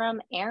is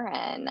from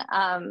Erin.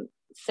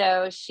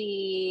 So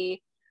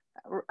she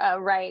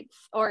writes,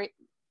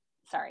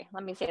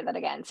 let me say that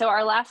again. So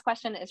our last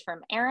question is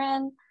from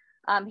Erin,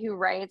 who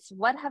writes,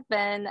 what have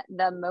been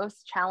the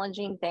most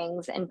challenging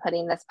things in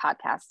putting this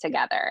podcast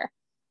together?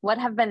 What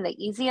have been the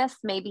easiest,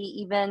 maybe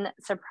even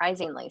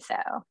surprisingly so?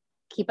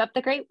 Keep up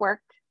the great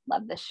work.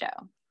 Love this show.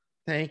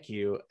 Thank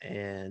you.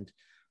 And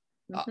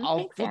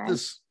I'll flip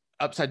this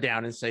upside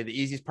down and say the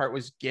easiest part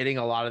was getting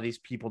a lot of these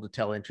people to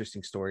tell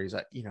interesting stories.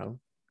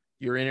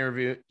 You're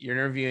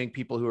interviewing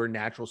people who are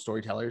natural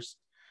storytellers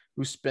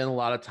who spend a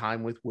lot of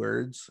time with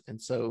words. And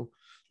so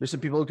there's some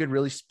people who could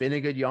really spin a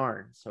good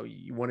yarn. So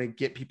you want to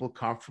get people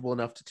comfortable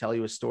enough to tell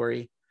you a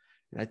story.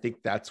 And I think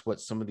that's what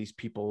some of these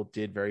people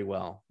did very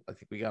well. I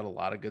think we got a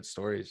lot of good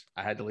stories.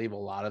 I had to leave a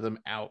lot of them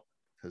out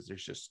because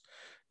there's just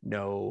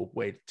no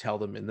way to tell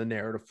them in the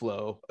narrative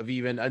flow of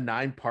even a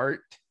 9-part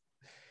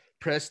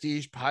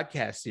prestige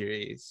podcast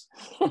series.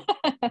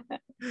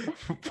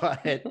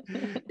 But,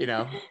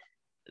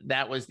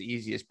 that was the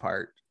easiest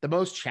part. The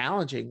most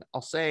challenging,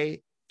 I'll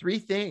say 3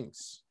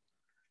 things.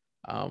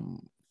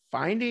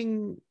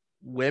 Finding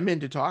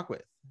women to talk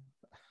with.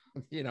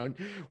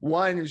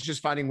 One is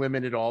just finding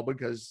women at all,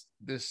 because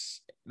the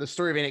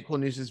story of Ain't It Cool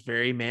News is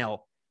very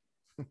male,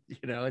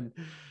 and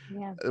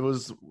it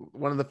was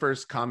one of the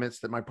first comments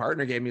that my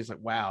partner gave me is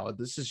like, wow,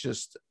 this is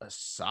just a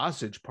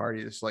sausage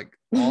party. It's like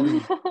all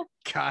these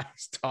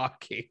guys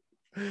talking.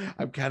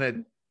 I'm kind of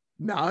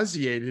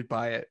nauseated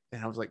by it.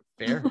 And I was like,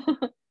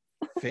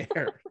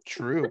 Fair,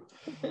 true.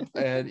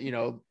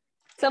 And,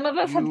 some of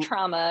us have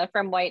trauma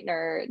from white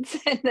nerds,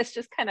 and this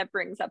just kind of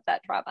brings up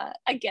that trauma.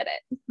 I get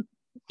it.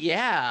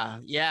 Yeah.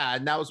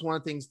 And that was one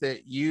of the things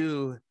that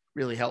you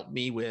really helped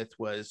me with,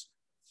 was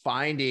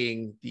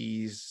finding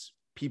these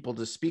people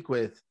to speak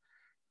with,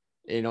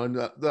 and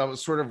that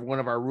was sort of one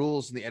of our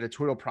rules in the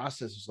editorial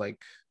process, was like,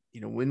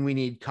 when we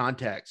need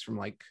context from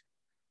like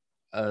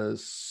a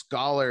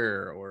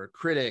scholar or a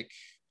critic,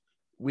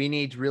 we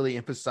need to really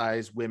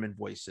emphasize women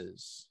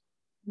voices.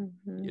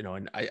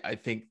 And I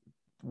think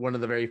one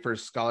of the very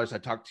first scholars I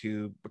talked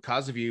to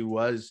because of you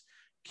was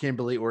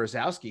Kimberly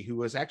Orozowski, who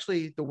was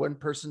actually the one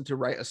person to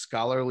write a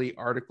scholarly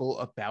article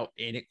about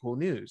Ain't It Cool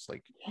News.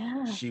 Like,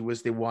 she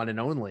was the one and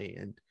only,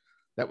 and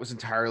that was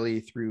entirely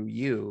through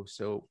you.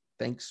 So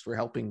thanks for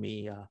helping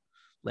me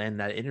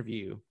land that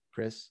interview,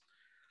 Chris.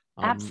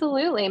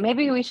 Absolutely.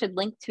 Maybe we should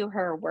link to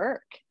her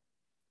work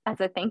as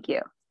a thank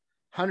you.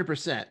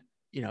 100%.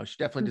 She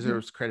definitely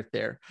deserves credit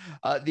there.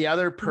 The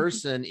other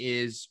person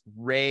is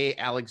Ray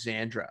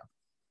Alexandra,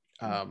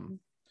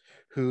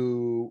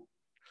 who,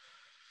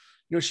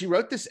 she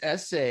wrote this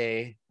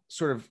essay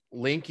sort of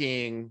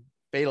linking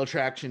Fatal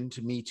Attraction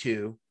to Me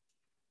Too,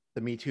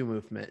 the Me Too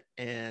movement,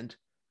 and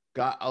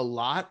got a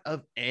lot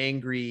of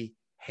angry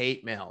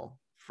hate mail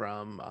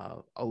from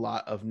a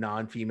lot of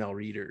non-female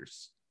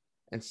readers.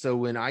 And so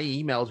when I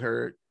emailed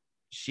her,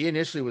 she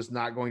initially was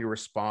not going to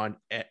respond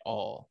at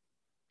all.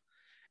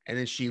 And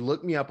then she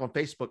looked me up on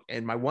Facebook,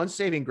 and my one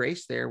saving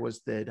grace there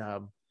was that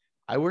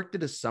I worked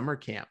at a summer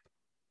camp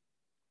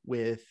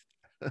with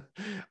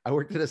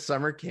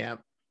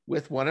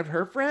one of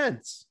her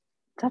friends.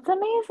 That's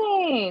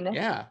amazing.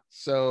 Yeah.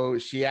 So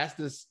she asked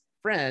this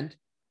friend,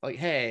 like,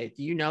 hey,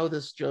 do you know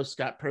this Joe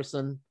Scott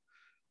person?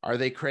 Are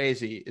they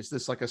crazy? Is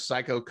this like a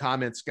psycho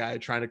comments guy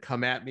trying to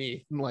come at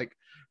me and like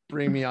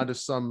bring me onto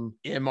some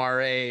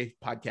MRA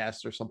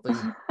podcast or something?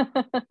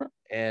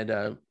 And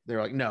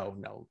they're like,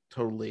 no,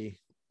 totally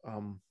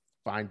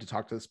fine to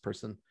talk to this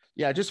person.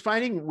 Yeah, just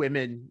finding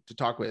women to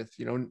talk with.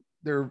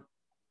 They're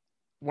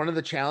one of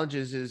the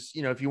challenges is,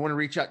 if you want to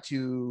reach out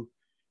to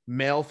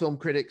male film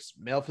critics,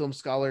 male film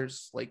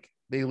scholars, like,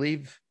 they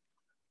leave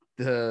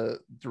the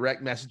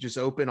direct messages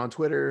open on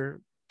Twitter,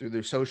 through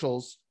their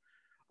socials.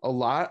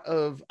 I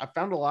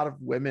found a lot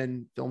of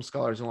women film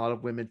scholars and a lot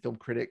of women film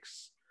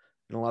critics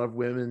and a lot of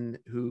women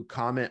who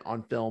comment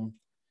on film.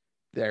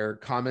 Their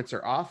comments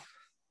are off.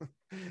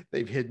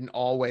 They've hidden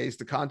all ways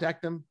to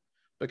contact them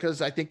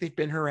because I think they've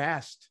been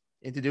harassed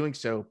into doing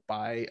so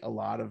by a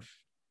lot of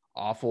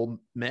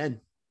awful men.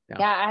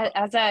 Yeah,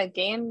 as a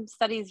game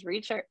studies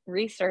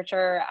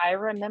researcher, I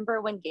remember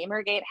when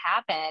Gamergate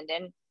happened,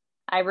 and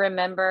I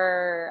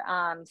remember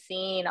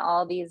seeing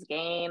all these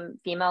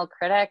female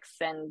critics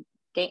and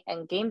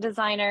game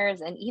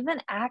designers and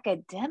even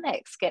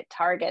academics get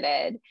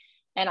targeted.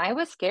 And I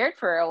was scared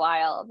for a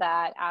while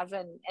that as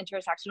an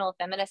intersectional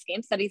feminist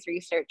game studies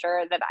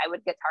researcher that I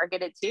would get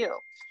targeted too.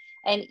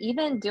 And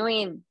even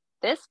doing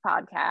this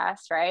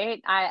podcast,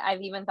 right?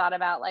 I've even thought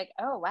about like,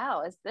 oh,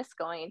 wow, is this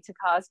going to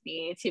cause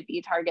me to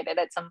be targeted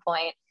at some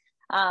point?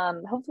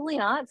 Hopefully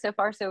not. So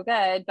far, so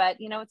good. But,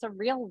 it's a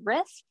real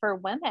risk for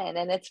women,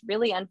 and it's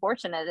really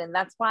unfortunate. And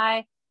that's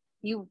why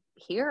you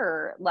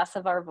hear less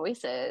of our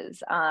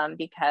voices,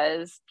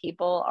 because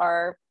people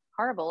are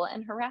horrible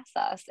and harass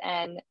us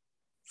and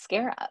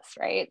scare us,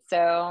 right?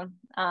 So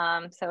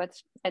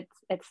it's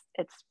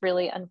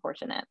really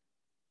unfortunate.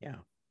 Yeah,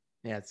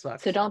 it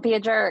sucks. So don't be a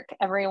jerk,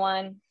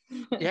 everyone.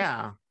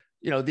 Yeah.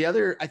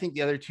 I think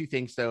the other two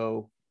things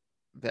though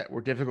that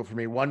were difficult for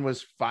me, one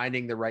was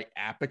finding the right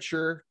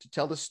aperture to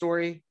tell the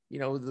story.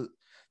 The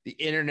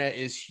internet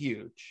is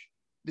huge.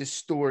 This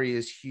story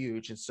is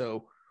huge. And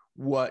so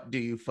what do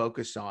you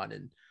focus on?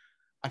 And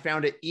I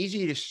found it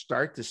easy to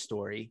start the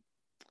story.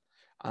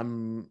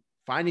 I'm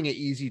finding it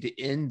easy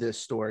to end this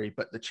story,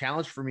 but the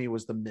challenge for me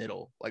was the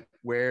middle. Like,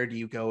 where do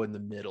you go in the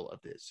middle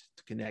of this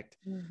to connect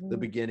the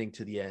beginning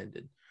to the end?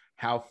 And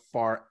how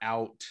far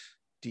out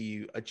do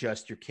you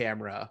adjust your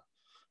camera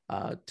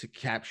to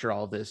capture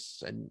all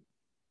this? And,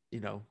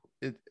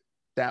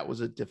 that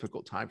was a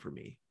difficult time for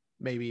me,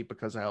 maybe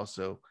because I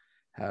also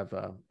have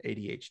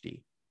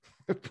ADHD,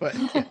 but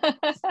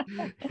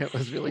it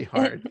was really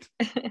hard.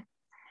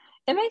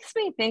 It makes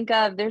me think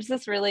of, there's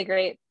this really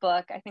great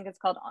book, I think it's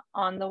called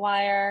On the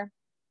Wire,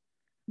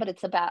 but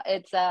it's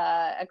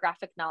a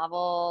graphic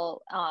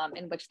novel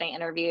in which they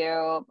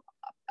interview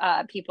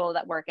people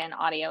that work in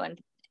audio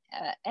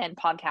and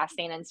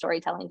podcasting and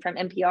storytelling from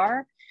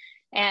NPR.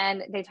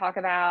 And they talk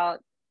about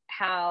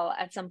how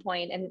at some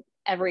point in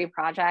every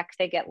project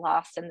they get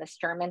lost in this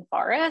German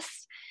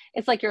forest.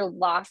 It's like you're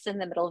lost in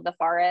the middle of the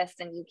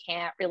forest and you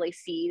can't really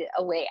see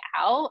a way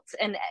out.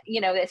 And,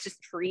 it's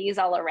just trees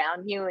all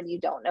around you and you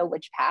don't know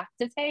which path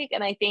to take.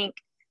 And I think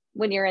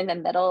when you're in the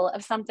middle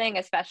of something,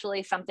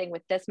 especially something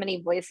with this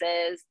many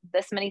voices,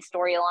 this many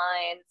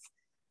storylines,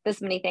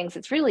 this many things,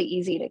 it's really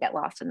easy to get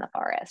lost in the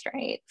forest,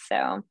 right?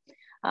 So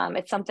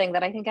it's something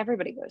that I think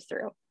everybody goes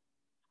through.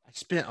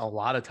 spent a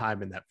lot of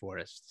time in that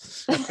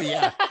forest. So,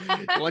 yeah.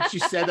 Once you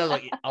said that, I was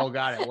like, oh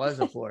God, it was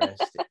a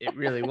forest. It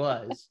really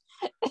was.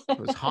 It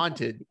was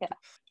haunted. Yeah.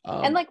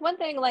 And like one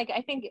thing, like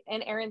I think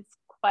in Aaron's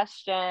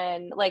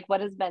question, like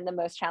what has been the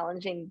most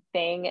challenging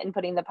thing in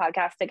putting the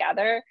podcast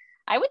together?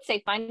 I would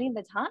say finding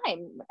the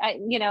time.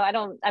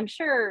 I'm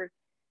sure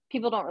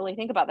people don't really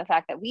think about the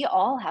fact that we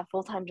all have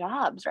full-time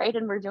jobs, right?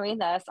 And we're doing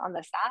this on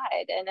the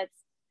side, and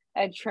it's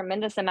a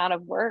tremendous amount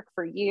of work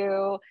for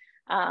you,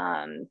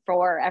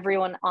 for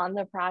everyone on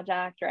the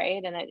project,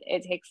 right? And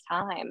it takes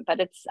time, but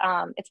it's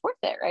worth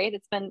it, right?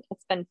 It's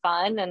been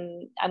fun,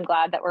 and I'm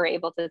glad that we're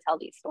able to tell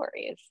these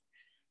stories.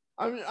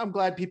 I'm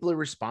glad people are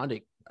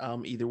responding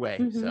either way.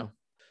 Mm-hmm. So,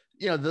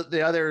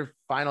 the other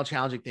final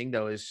challenging thing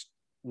though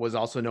was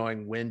also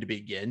knowing when to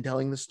begin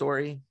telling the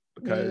story,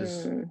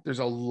 because there's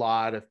a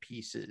lot of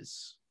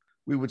pieces.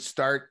 I would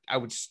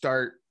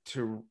start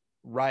to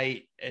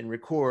write and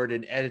record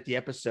and edit the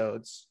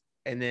episodes,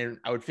 and then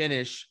I would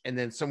finish, and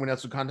then someone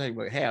else would contact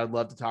me like, hey, I'd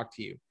love to talk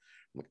to you.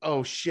 I'm like,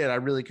 oh shit, I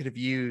really could have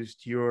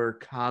used your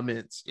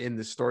comments in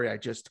the story I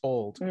just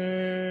told.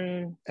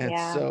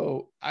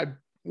 So I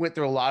went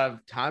through a lot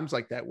of times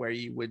like that where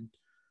you would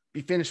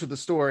be finished with the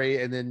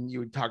story, and then you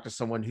would talk to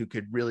someone who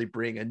could really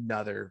bring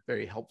another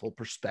very helpful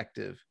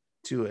perspective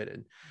to it.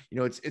 And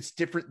it's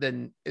different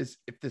than as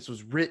if this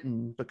was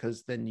written,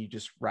 because then you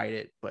just write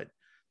it, but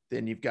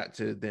then you've got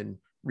to then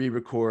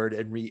re-record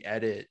and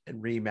re-edit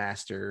and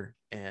remaster.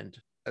 And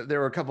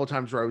there were a couple of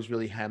times where I was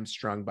really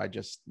hamstrung by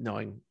just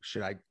knowing,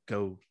 should I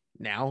go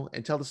now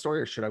and tell the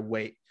story, or should I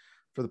wait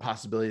for the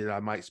possibility that I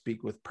might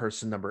speak with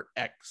person number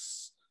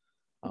X?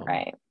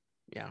 Right.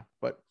 Yeah,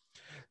 but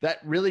that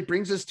really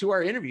brings us to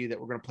our interview that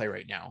we're going to play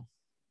right now.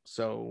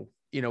 So,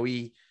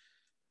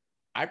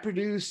 I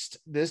produced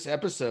this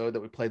episode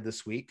that we played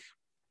this week,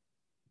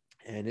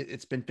 and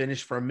it's been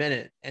finished for a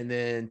minute. And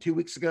then 2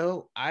 weeks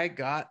ago, I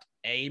got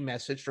a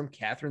message from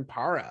Catherine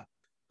Parra,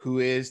 who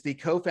is the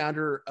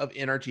co-founder of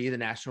NRG, the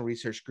National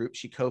Research Group.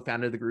 She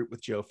co-founded the group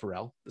with Joe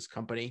Farrell, this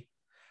company.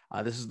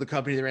 This is the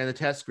company that ran the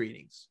test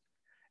screenings.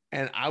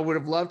 And I would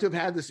have loved to have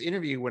had this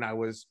interview when I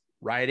was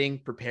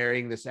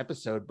preparing this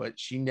episode, but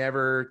she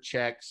never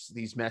checks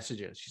these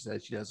messages. She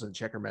says she doesn't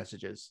check her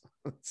messages.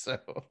 So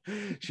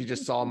she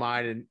just saw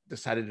mine and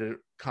decided to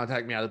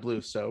contact me out of the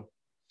blue. So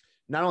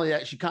not only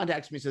that, she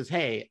contacts me and says,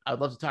 hey, I'd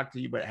love to talk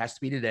to you, but it has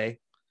to be today.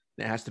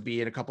 And it has to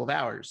be in a couple of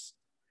hours.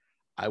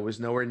 I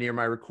was nowhere near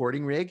my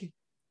recording rig.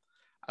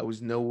 I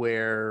was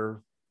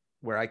nowhere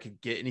where I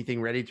could get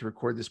anything ready to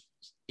record this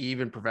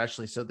even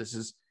professionally. So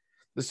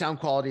the sound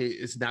quality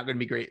is not going to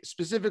be great,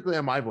 specifically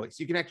on my voice.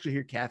 You can actually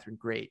hear Catherine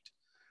great,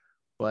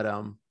 but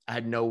I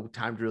had no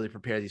time to really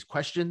prepare these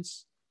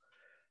questions.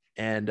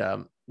 And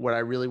what I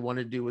really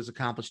wanted to do was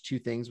accomplish two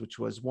things, which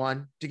was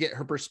one, to get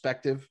her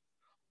perspective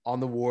on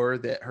the war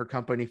that her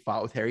company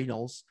fought with Harry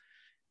Knowles,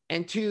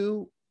 and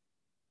two,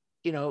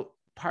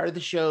 part of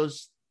the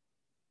show's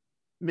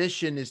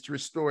mission is to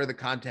restore the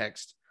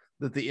context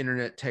that the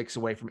internet takes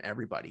away from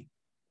everybody.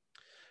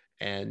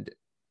 And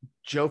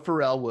Joe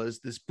Farrell was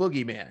this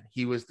boogeyman.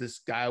 He was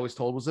this guy I was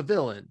told was a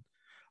villain.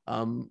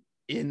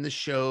 In the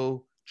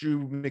show,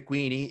 Drew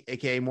McWeeny,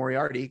 aka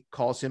Moriarty,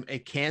 calls him a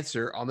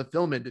cancer on the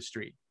film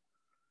industry.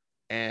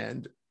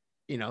 And,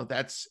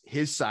 that's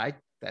his side.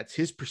 That's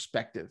his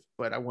perspective.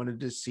 But I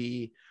wanted to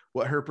see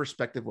what her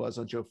perspective was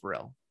on Joe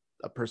Farrell,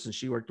 a person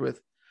she worked with,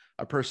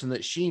 a person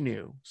that she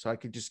knew. So I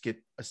could just get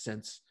a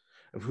sense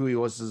of who he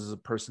was as a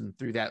person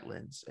through that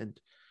lens. And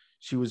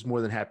she was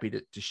more than happy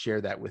to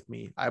share that with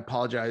me. I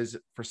apologize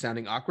for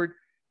sounding awkward.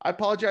 I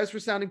apologize for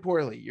sounding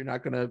poorly. You're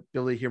not going to be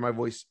able to hear my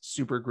voice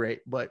super great,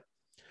 but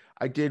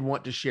I did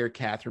want to share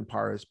Catherine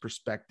Parra's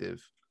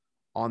perspective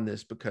on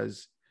this,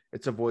 because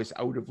it's a voice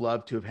I would have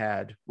loved to have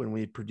had when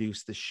we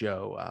produced the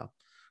show,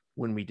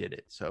 when we did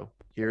it. So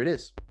here it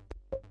is.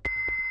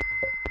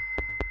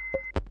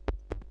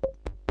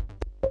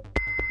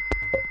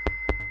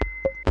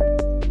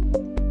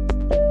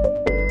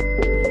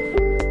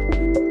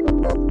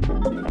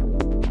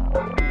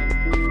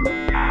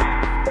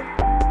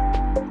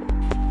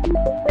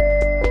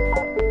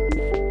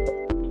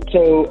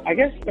 So I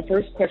guess the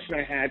first question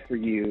I had for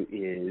you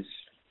is,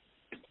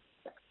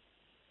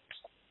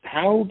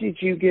 how did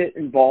you get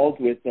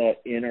involved with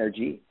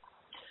NRG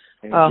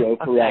and Joe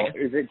Farrell? Okay.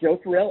 Is it Joe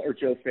Farrell or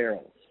Joe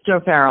Farrell? Joe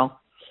Farrell.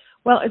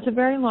 Well, it's a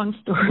very long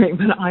story,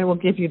 but I will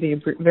give you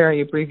the very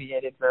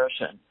abbreviated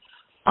version.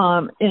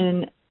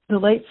 In the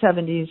late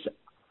 70s,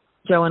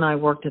 Joe and I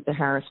worked at the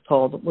Harris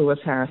Poll, Lewis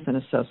Harris and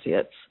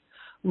Associates.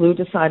 Lou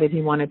decided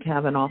he wanted to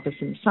have an office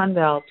in the Sun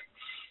Belt.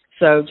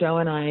 So Joe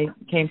and I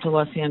came to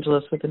Los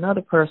Angeles with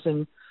another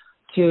person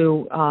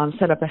to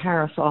set up a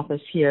Harris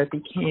office here. It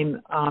became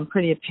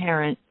pretty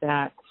apparent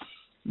that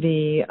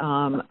the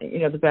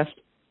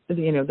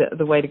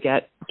way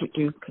to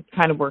do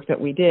kind of work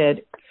that we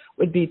did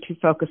would be to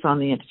focus on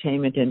the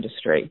entertainment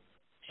industry.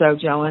 So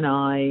Joe and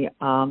I,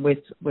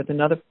 with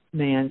another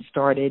man,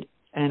 started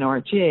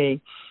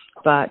NRG,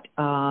 but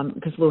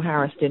because Lou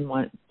Harris didn't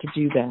want to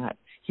do that,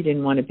 he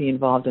didn't want to be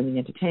involved in the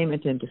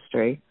entertainment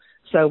industry.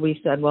 So we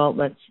said, well,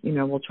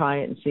 we'll try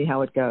it and see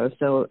how it goes.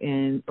 So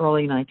in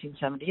early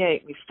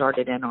 1978, we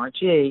started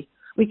NRG.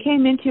 We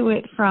came into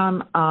it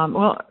from,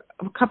 a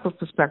couple of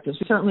perspectives.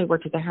 We certainly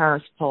worked at the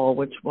Harris Poll,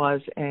 which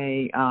was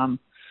one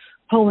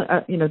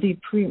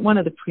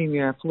of the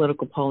premier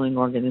political polling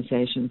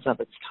organizations of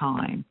its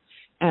time.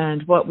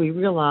 And what we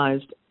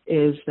realized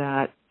is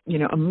that,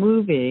 a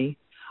movie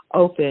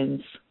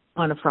opens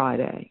on a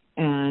Friday,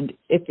 and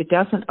if it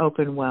doesn't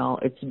open well,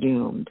 it's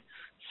doomed.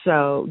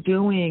 So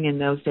in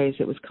those days,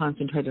 it was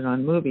concentrated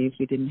on movies.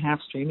 We didn't have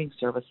streaming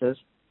services.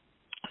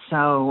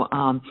 So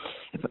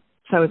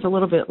it's a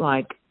little bit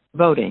like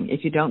voting.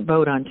 If you don't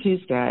vote on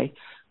Tuesday,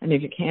 and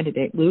if your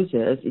candidate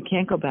loses, you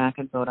can't go back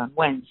and vote on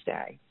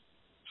Wednesday.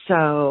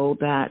 So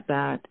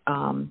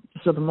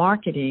so the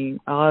marketing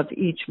of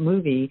each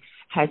movie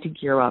had to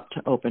gear up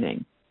to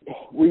opening.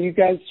 Were you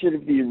guys sort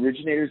of the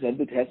originators of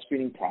the test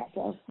screening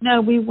process?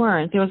 No, we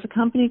weren't. There was a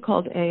company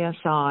called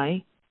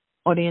ASI,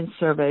 Audience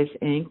Surveys,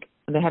 Inc.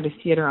 They had a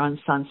theater on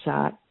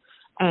Sunset,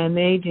 and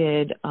they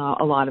did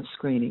a lot of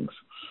screenings,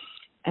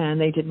 and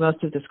they did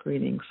most of the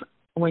screenings.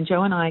 When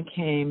Joe and I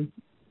came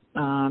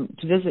to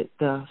visit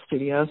the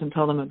studios and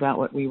told them about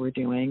what we were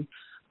doing,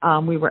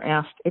 we were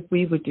asked if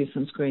we would do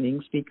some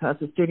screenings because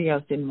the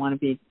studios didn't want to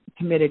be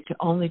committed to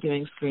only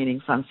doing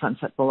screenings on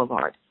Sunset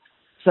Boulevard.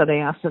 So they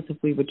asked us if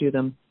we would do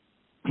them,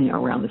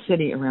 around the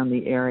city, around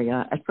the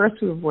area. At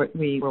first, we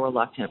were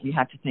reluctant. We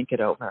had to think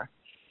it over,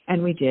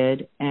 and we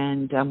did,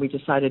 and we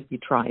decided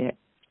we'd try it.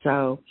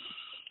 So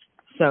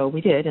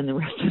we did, and the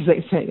rest, as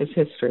they say, is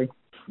history.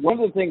 One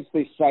of the things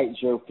they cite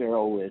Joe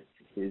Farrell with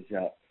is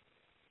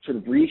sort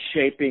of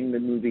reshaping the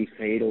movie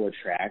Fatal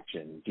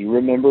Attraction. Do you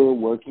remember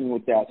working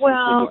with that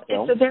specific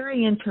film? It's a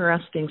very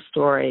interesting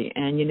story,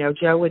 and,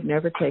 Joe would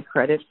never take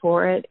credit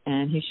for it,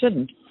 and he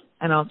shouldn't.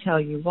 And I'll tell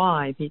you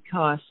why,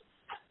 because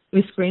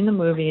we screened the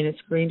movie, and it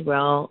screened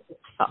well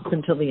up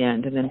until the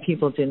end, and then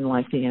people didn't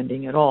like the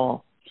ending at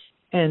all.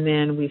 And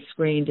then we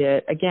screened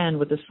it again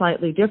with a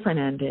slightly different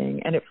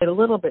ending, and it played a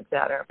little bit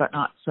better, but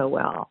not so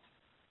well.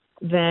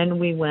 Then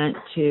we went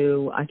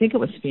to, I think it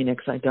was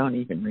Phoenix, I don't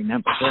even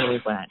remember where we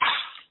went.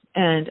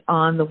 And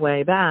on the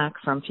way back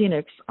from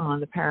Phoenix on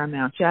the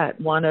Paramount jet,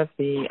 one of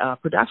the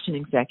production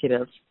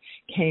executives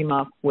came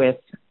up with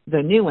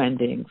the new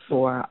ending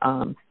for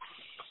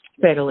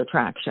Fatal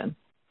Attraction,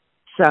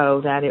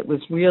 so that it was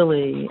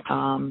really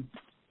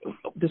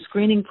the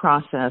screening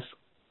process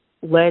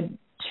led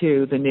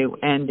to the new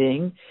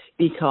ending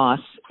because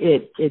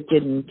it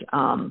didn't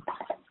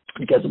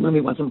because the movie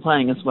wasn't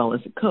playing as well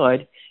as it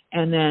could.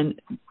 And then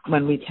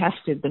when we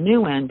tested the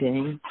new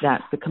ending,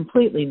 that's the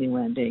completely new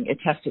ending, it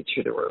tested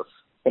through the roof.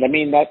 But I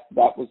mean, that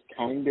was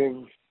kind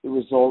of the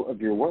result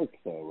of your work,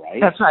 though,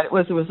 right? That's right. It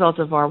was the result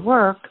of our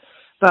work,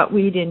 but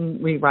we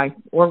didn't rewrite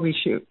or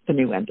reshoot the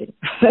new ending.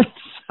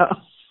 So.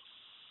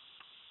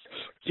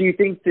 Do you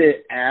think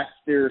that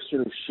after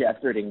sort of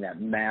shepherding that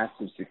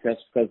massive success,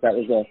 because that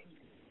was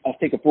I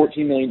think a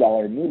 $14 million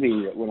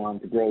movie that went on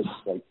to gross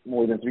like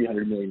more than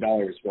 $300 million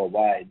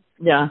worldwide.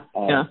 Yeah.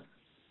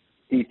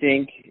 Do you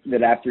think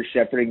that after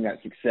shepherding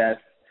that success,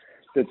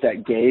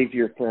 that gave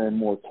your firm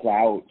more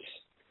clout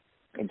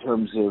in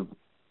terms of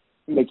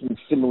making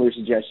similar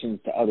suggestions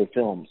to other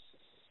films?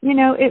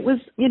 It was,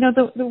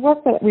 the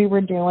work that we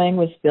were doing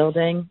was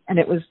building, and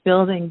it was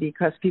building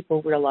because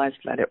people realized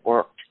that it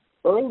worked.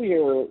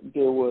 Earlier,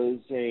 there was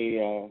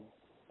a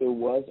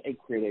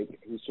critic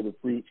who sort of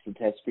briefed the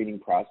test screening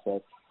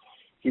process.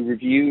 He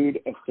reviewed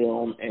a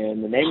film,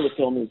 and the name of the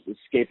film is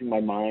escaping my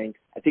mind.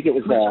 I think it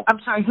was... I'm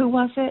sorry, who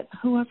was it?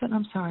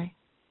 I'm sorry.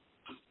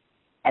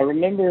 I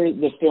remember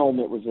the film.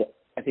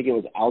 I think it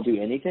was I'll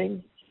Do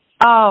Anything.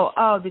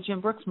 Oh, the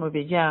Jim Brooks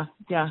movie. Yeah.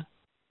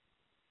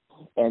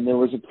 And there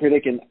was a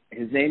critic, and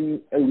his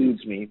name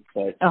eludes me,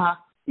 but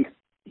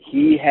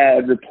he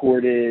had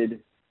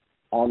reported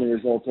on the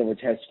results of a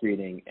test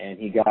screening, and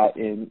he got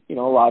in, a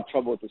lot of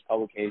trouble with his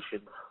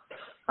publication.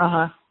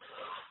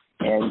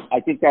 And I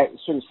think that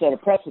sort of set a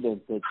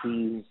precedent that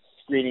these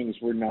screenings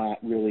were not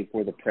really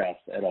for the press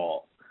at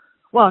all.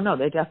 Well, no,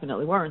 they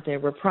definitely weren't. They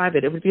were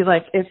private. It would be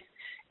like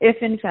if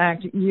in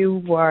fact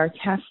you were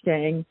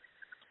testing,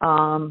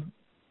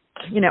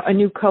 a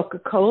new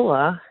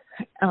Coca-Cola,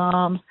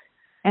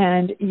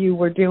 and you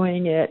were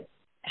doing it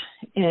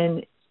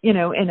in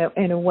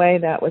a way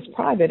that was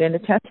private in a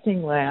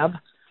testing lab.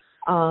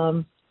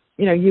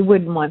 You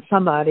wouldn't want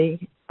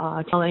somebody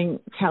telling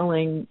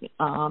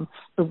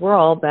the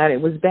world that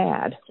it was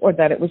bad or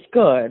that it was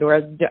good or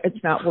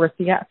it's not worth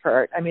the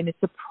effort. I mean,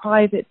 it's a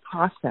private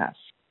process,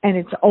 and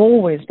it's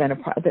always been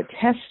the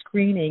test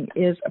screening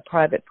is a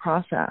private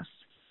process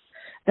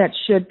that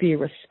should be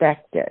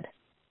respected.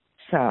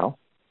 So,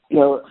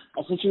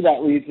 essentially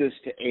that leads us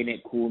to Ain't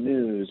It Cool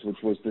News, which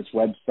was this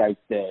website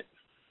that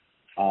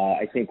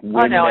I think.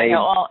 I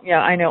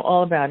know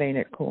all about Ain't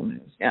It Cool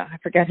News. Yeah, I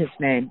forget his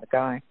name, the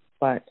guy.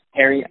 But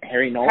Harry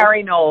Knowles?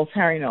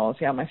 Harry Knowles.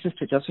 Yeah, my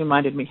sister just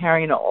reminded me.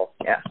 Harry Knowles.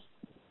 Yeah.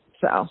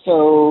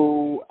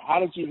 So how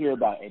did you hear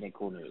about Ain't It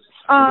Cool News?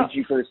 How did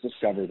you first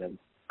discover them?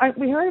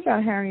 We heard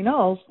about Harry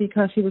Knowles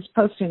because he was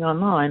posting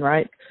online,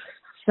 right?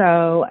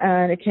 So,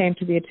 and it came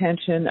to the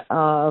attention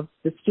of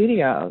the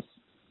studios.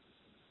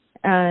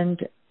 And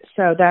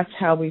so that's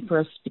how we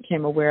first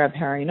became aware of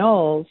Harry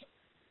Knowles.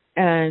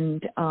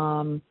 And,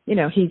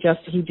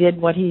 he did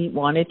what he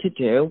wanted to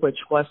do, which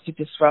was to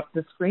disrupt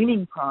the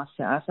screening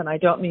process. And I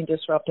don't mean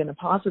disrupt in a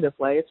positive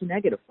way, it's a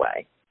negative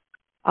way.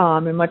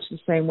 In much the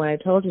same way I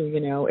told you,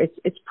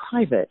 it's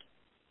private.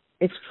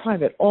 It's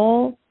private.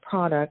 All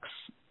products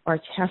are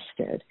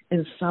tested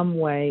in some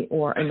way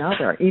or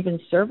another, even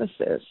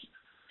services.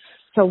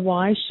 So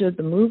why should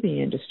the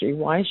movie industry,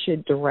 why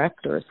should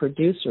directors,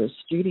 producers,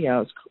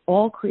 studios,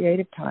 all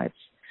creative types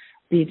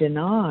be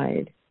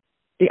denied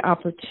the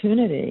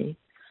opportunity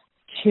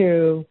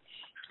to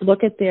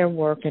look at their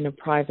work in a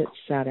private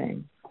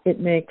setting? It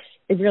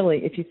really,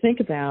 if you think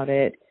about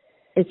it,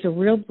 it's a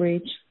real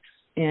breach,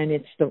 and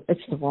it's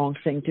the wrong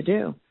thing to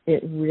do.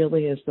 It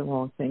really is the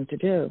wrong thing to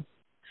do.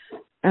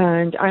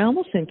 And I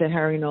almost think that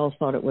Harry Knowles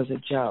thought it was a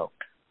joke.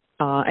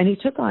 And he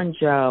took on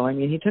Joe.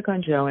 He took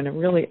on Joe in a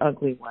really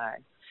ugly way.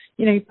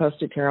 He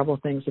posted terrible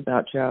things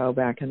about Joe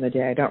back in the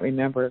day. I don't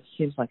remember. It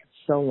seems like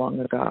it's so long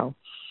ago.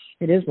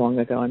 It is long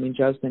ago.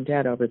 Joe's been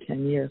dead over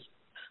 10 years.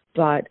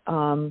 But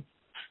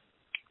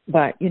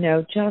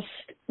just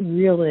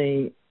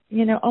really,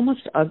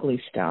 almost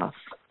ugly stuff.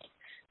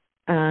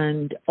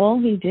 And all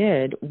he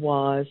did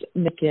was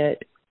make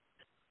it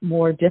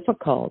more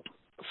difficult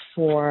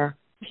for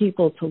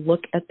people to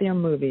look at their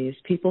movies,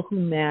 people who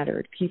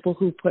mattered, people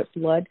who put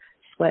blood,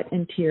 sweat,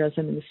 and tears,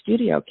 and in the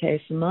studio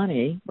case,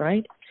 money,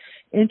 right,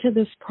 into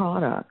this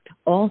product.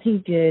 All he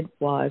did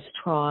was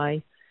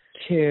try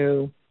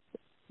to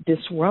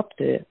disrupt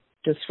it,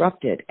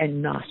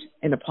 and not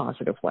in a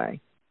positive way.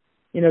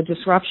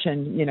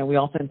 Disruption, we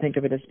often think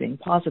of it as being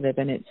positive,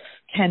 and it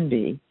can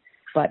be,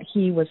 but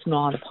he was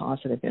not a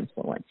positive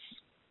influence.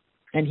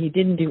 And he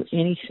didn't do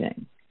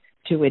anything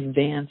to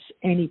advance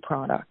any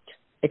product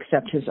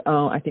except his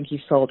own. I think he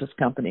sold his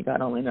company.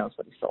 God only knows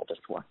what he sold it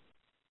for.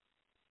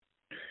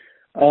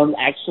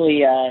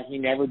 Actually, he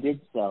never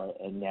did sell it,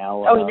 and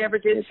now. He never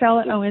did sell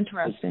it.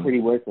 Interesting. It's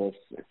pretty worthless.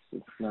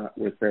 It's not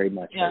worth very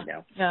much right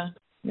now.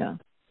 Yeah.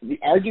 The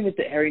argument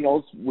that Harry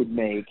Knowles would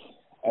make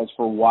as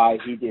for why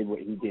he did what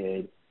he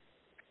did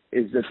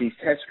is that these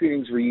test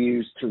screenings were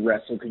used to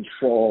wrestle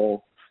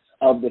control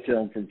of the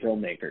film from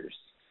filmmakers.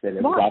 That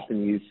it was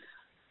often used.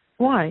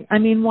 Why?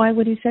 Why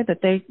would he say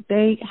that?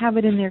 They have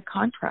it in their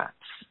contracts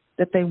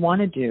that they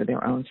want to do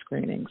their own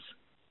screenings.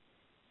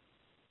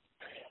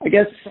 I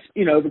guess,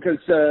 because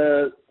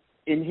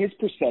in his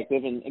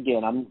perspective, and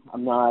again,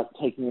 I'm not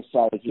taking a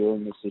side here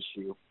in this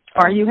issue.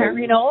 Are you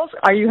Harry Knowles?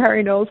 Are you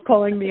Harry Knowles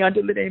calling me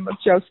under the name of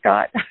Joe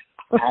Scott?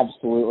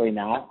 Absolutely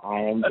not. I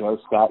am Joe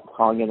Scott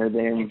calling under the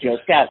name of Joe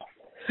Scott.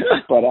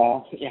 But,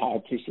 I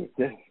appreciate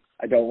that.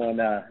 I don't want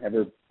to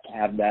ever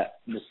have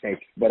that mistake.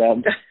 But,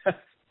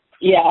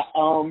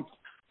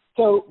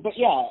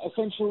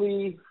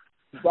 essentially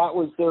that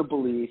was their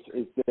belief,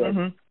 is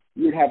that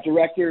you'd have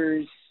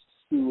directors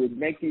who would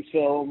make these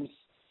films,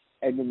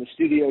 and then the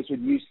studios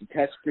would use the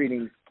test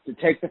screening to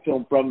take the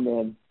film from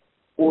them,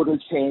 order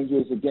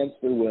changes against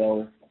their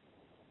will,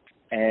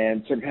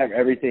 and sort of have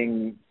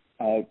everything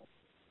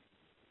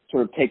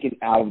sort of taken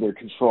out of their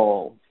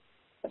control,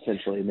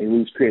 essentially, and they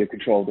lose creative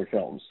control of their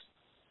films.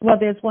 Well,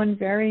 there's one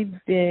very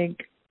big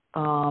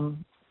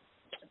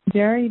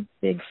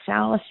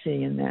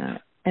fallacy in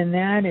that, and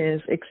that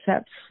is,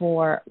 except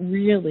for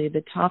really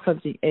the top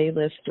of the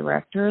A-list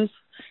directors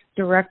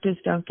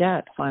don't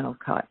get final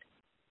cut.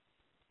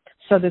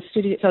 So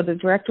the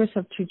directors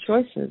have two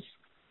choices,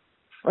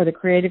 or the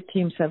creative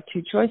teams have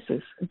two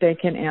choices. They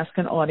can ask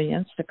an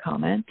audience to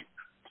comment,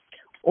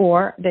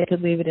 or they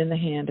could leave it in the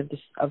hand of the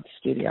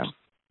studio.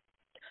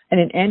 And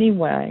in any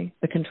way,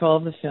 the control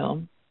of the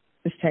film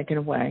is taken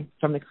away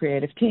from the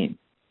creative team.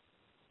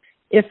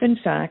 If, in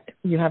fact,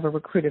 you have a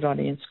recruited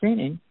audience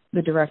screening,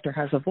 the director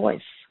has a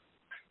voice,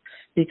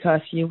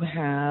 because you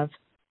have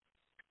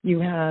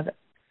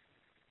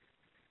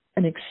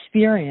an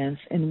experience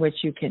in which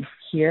you can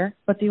hear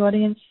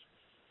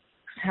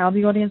how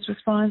the audience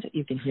responds.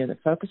 You can hear the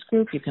focus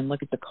group. You can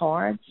look at the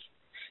cards,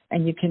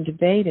 and you can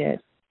debate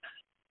it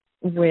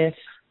with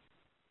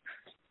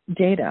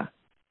data.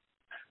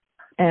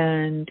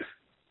 And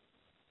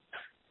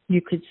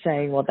you could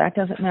say, well, that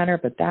doesn't matter,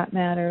 but that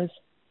matters,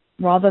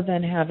 rather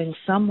than having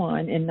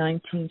someone in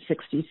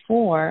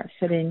 1964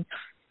 sitting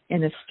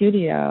in a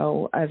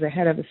studio as a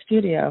head of a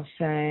studio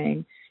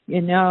saying,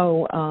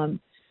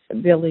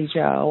 Billy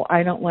Joe,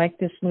 I don't like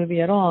this movie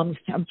at all.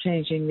 I'm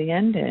changing the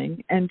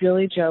ending. And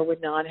Billy Joe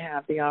would not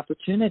have the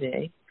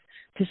opportunity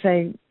to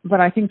say, but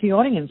I think the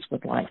audience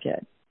would like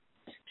it.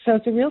 So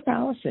it's a real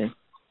fallacy.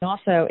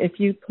 Also, if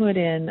you put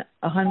in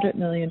 $100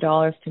 million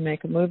to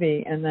make a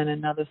movie and then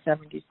another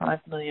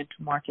 $75 million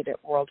to market it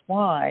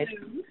worldwide,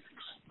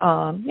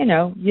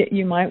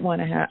 you might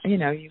want to have,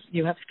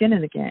 you have skin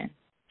in the game.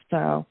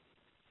 So,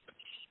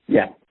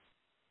 yeah.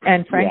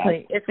 And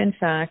frankly, if in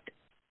fact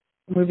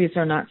movies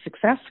are not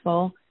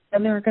successful,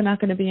 then there are not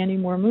going to be any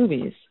more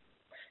movies.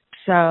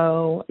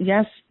 So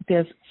yes,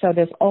 there's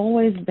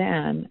always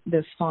been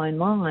this fine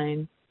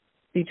line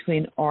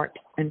between art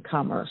and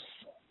commerce,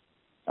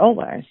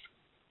 always.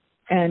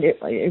 And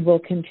it will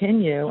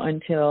continue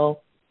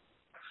until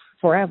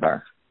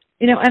forever.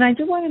 And I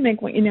do want to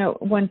make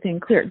one thing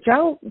clear.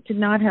 Joe did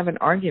not have an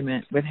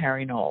argument with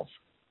Harry Knowles.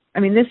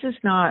 I mean, this is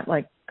not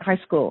like high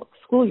school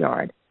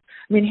schoolyard.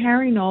 I mean,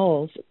 Harry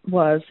Knowles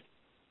was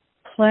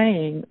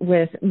playing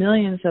with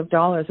millions of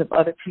dollars of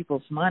other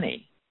people's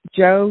money.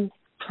 Joe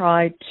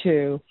tried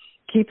to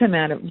keep him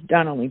out of,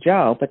 not only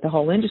Joe, but the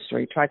whole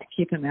industry tried to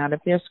keep him out of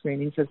their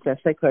screenings as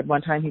best they could.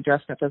 One time he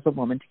dressed up as a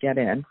woman to get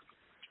in,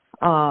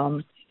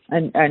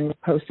 and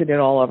posted it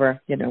all over,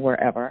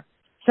 wherever.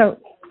 So,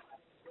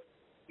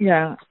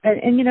 yeah.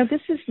 And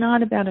this is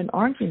not about an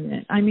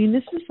argument. I mean,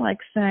 this is like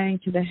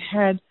saying to the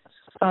head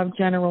of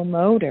General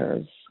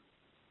Motors,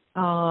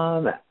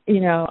 I'm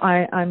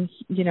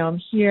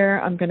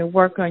here, I'm going to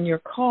work on your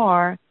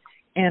car,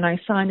 and I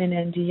sign an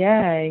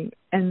NDA,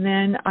 and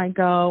then I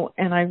go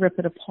and I rip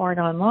it apart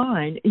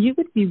online. You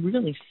would be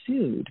really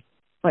sued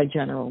by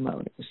General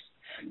Motors.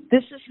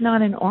 This is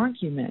not an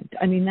argument.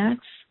 I mean,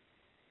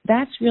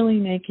 that's really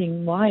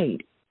making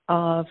light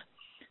of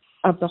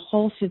the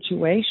whole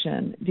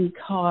situation,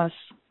 because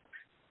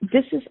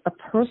this is a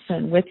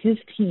person with his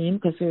team,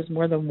 because there's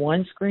more than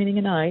one screening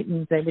a night,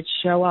 and they would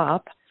show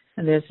up,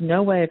 and there's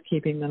no way of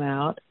keeping them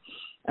out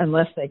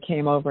unless they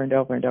came over and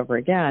over and over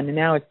again. And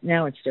now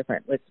it's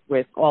different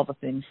with all the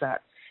things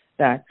that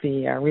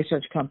the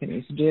research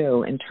companies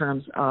do in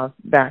terms of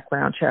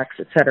background checks,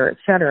 et cetera, et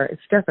cetera.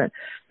 It's different.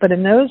 But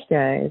in those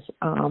days,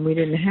 we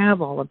didn't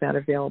have all of that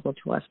available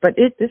to us. But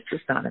this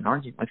is not an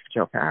argument with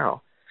Joe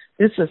Farrell.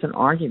 This is an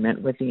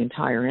argument with the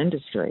entire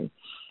industry.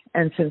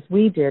 And since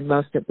we did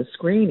most of the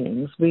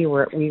screenings, we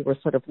were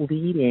sort of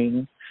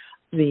leading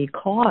the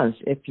cause,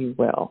 if you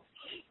will,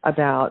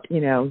 about,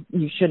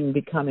 you shouldn't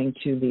be coming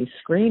to these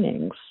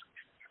screenings.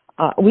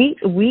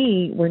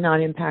 We were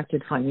not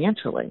impacted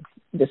financially.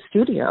 The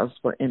studios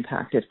were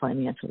impacted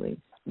financially.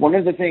 One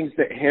of the things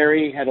that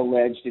Harry had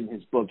alleged in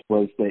his book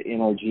was that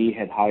NRG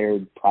had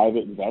hired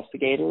private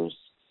investigators,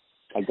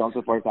 had gone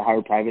so far as to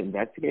hire private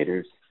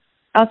investigators.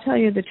 I'll tell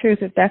you the truth.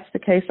 If that's the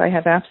case, I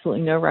have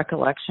absolutely no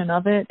recollection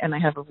of it, and I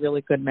have a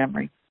really good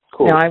memory.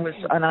 Cool. Now, I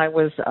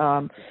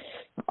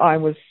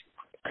was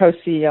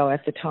co-CEO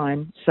at the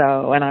time,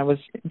 and I was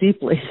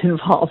deeply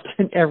involved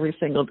in every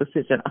single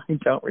decision. I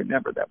don't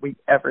remember that we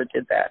ever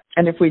did that.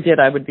 And if we did,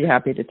 I would be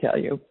happy to tell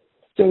you.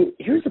 So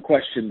here's a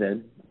question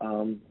then.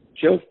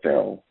 Joe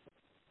Farrell,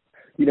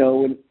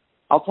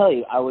 I'll tell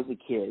you, I was a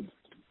kid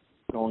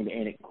going to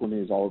Antic Cool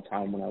News all the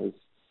time when I was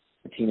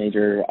a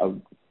teenager. I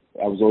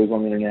was always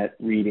on the internet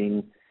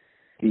reading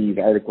these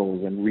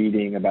articles and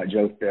reading about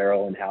Joe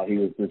Farrell and how he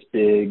was this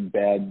big,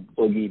 bad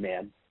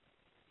boogeyman.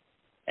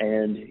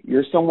 And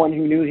you're someone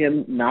who knew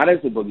him not as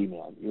a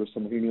boogeyman. You're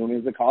someone who knew him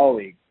as a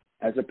colleague,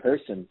 as a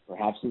person,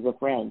 perhaps as a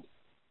friend.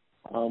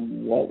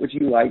 What would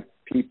you like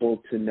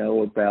people to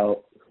know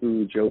about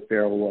who Joe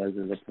Farrell was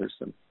as a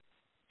person?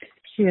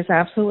 He is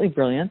absolutely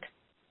brilliant.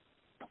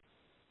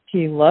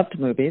 He loved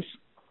movies.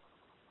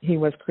 He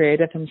was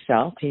creative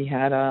himself. He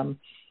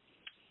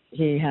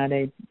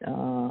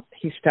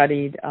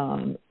studied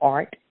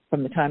art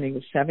from the time he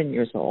was 7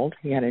 years old.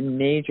 He had a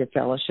major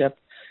fellowship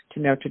to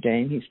Notre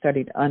Dame. He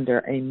studied under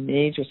a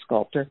major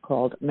sculptor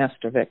called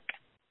Mestrovic,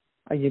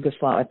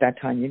 at that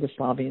time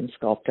Yugoslavian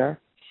sculptor,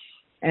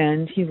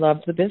 and he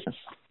loved the business.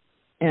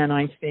 And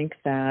I think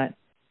that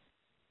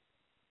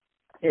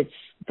it's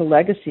the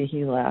legacy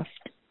he left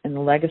and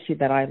the legacy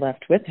that I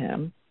left with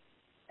him.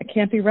 It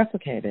can't be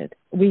replicated.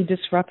 We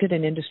disrupted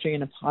an industry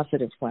in a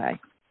positive way.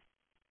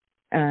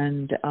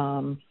 And,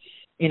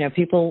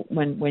 people,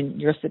 when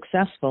you're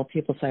successful,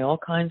 people say all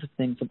kinds of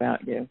things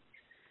about you.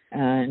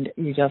 And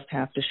you just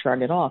have to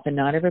shrug it off. And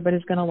not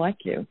everybody's going to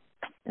like you.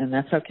 And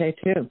that's okay,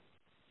 too.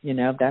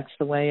 That's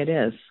the way it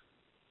is.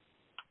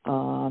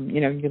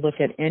 You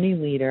look at any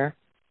leader,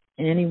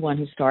 anyone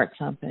who starts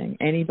something,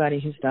 anybody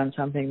who's done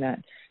something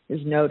that is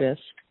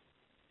noticed,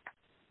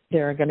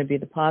 there are going to be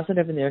the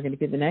positive and there are going to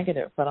be the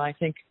negative. But I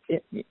think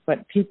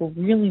what people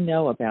really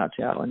know about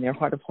Joe in their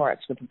heart of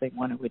hearts, whether they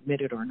want to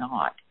admit it or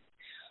not,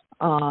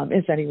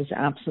 is that he was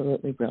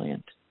absolutely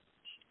brilliant.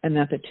 And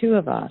that the two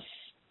of us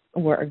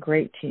were a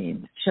great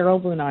team. Cheryl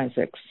Boone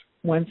Isaacs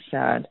once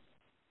said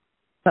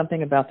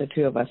something about the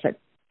two of us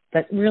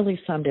that really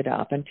summed it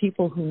up. And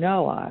people who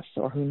know us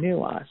or who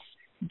knew us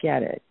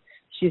get it.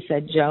 She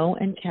said, Joe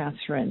and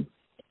Catherine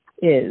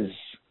is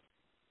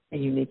a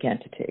unique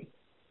entity.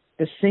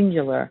 The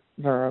singular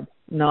verb,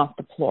 not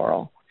the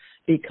plural,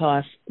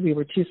 because we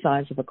were two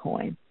sides of a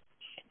coin.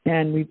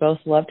 And we both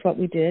loved what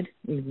we did.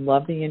 We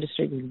loved the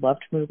industry. We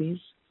loved movies.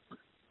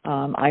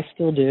 I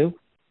still do.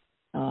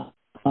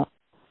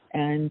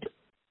 And,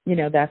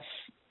 that's,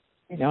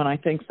 and I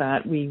think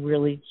that we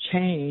really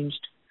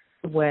changed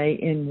the way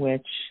in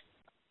which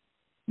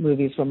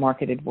movies were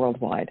marketed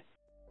worldwide.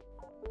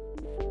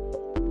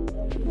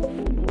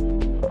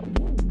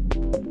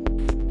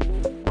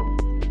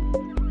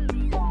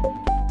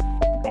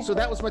 So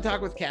that was my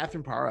talk with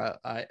Catherine Parra.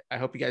 I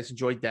hope you guys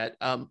enjoyed that.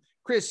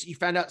 Chris, you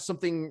found out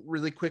something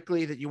really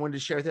quickly that you wanted to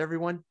share with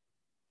everyone?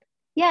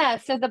 Yeah,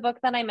 so the book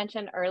that I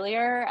mentioned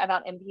earlier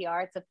about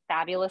NPR, it's a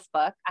fabulous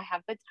book. I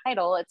have the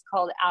title. It's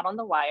called Out on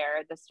the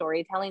Wire, The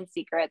Storytelling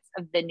Secrets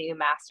of the New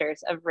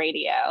Masters of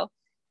Radio.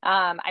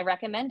 I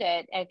recommend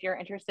it if you're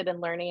interested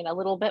in learning a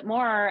little bit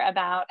more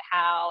about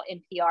how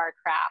NPR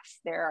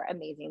crafts their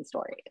amazing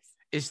stories.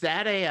 Is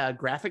that a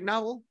graphic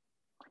novel?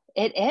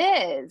 It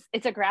is.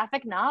 It's a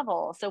graphic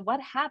novel. So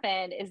what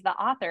happened is the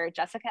author,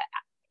 Jessica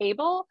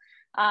Abel,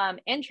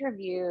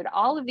 interviewed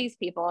all of these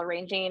people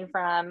ranging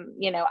from,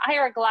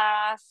 Ira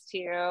Glass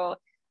to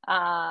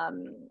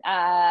other,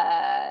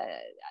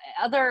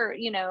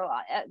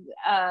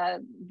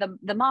 the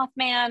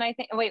Mothman, I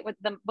think. Wait,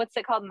 what's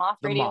it called? Moth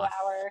Radio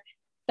Hour.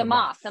 The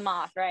Moth,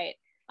 right.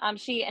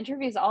 She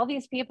interviews all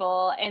these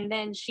people, and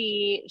then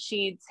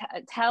she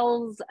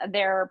tells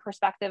their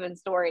perspective and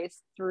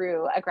stories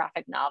through a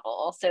graphic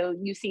novel. So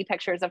you see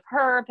pictures of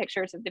her,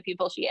 pictures of the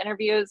people she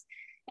interviews,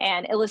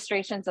 and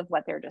illustrations of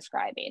what they're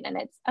describing, and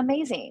it's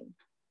amazing.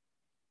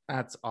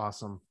 That's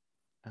awesome.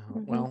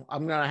 Well,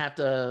 I'm gonna have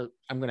to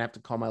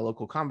call my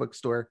local comic book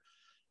store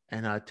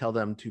and tell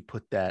them to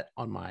put that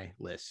on my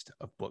list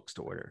of books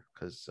to order,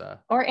 because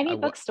or any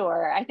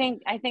bookstore. I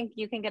think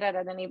you can get it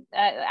at any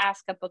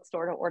ask a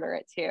bookstore to order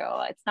it too.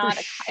 It's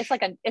not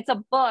it's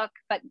a book,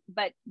 but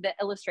the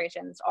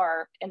illustrations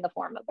are in the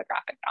form of a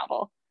graphic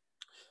novel.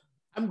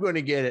 I'm going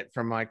to get it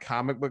from my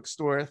comic book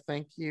store.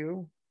 Thank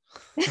you.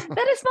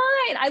 That is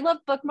fine. I love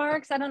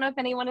Bookmarks. I don't know if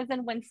anyone is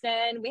in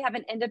Winston. We have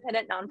an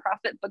independent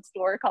nonprofit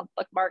bookstore called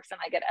Bookmarks, and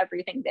I get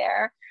everything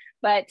there.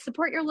 But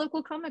support your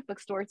local comic book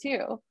store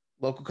too.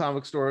 Local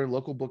comic store,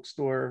 local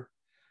bookstore.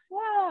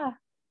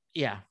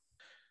 Yeah.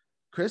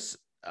 Chris,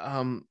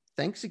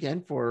 thanks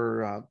again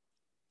for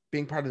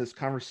being part of this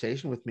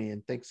conversation with me,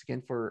 and thanks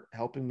again for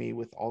helping me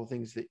with all the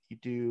things that you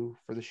do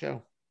for the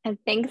show. And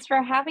thanks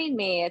for having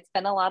me. It's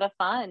been a lot of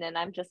fun, and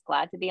I'm just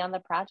glad to be on the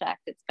project.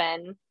 It's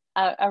been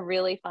a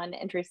really fun,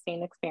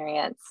 interesting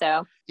experience.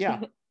 So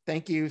yeah,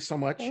 thank you so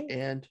much. Thanks.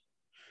 And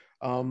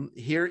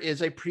here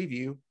is a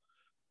preview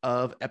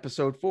of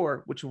episode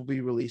 4, which will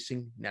be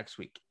releasing next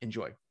week.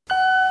 Enjoy.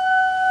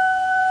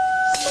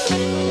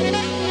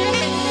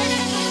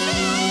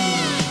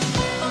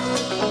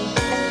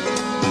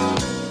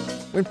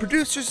 When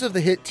producers of the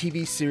hit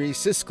TV series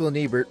Siskel and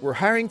Ebert were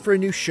hiring for a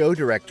new show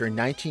director in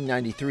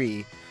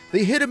 1993,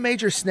 they hit a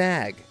major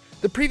snag.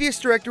 The previous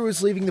director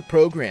was leaving the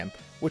program,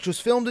 which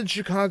was filmed in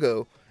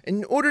Chicago,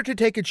 in order to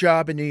take a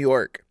job in New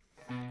York.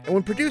 And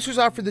when producers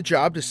offered the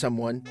job to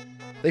someone,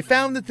 they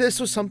found that this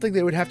was something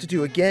they would have to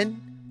do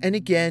again and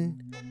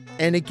again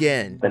and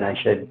again. And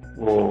I said,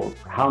 well,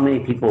 how many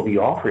people have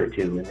you offered it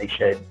to? And they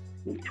said,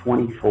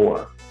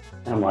 24.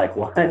 And I'm like,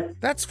 what?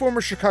 That's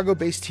former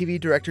Chicago-based TV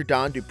director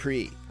Don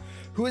Dupree,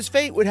 who, as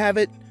fate would have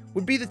it,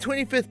 would be the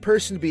 25th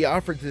person to be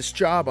offered this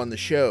job on the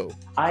show.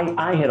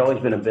 I had always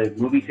been a big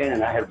movie fan,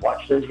 and I had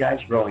watched those guys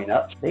growing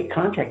up. They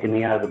contacted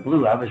me out of the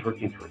blue. I was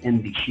working for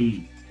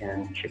NBC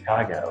in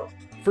Chicago.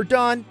 For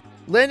Don,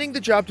 landing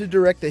the job to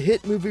direct the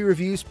hit movie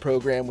reviews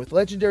program with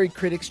legendary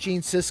critics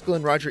Gene Siskel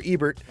and Roger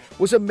Ebert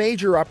was a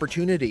major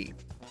opportunity.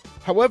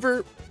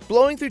 However,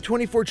 blowing through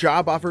 24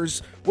 job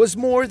offers was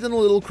more than a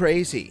little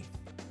crazy.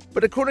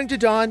 But according to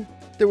Don,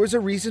 there was a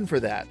reason for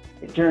that.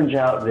 It turns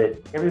out that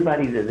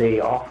everybody that they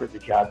offered the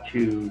job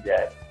to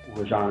that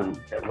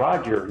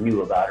Roger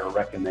knew about or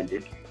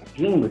recommended,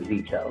 Gene would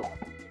veto.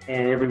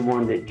 And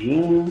everyone that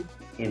Gene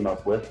came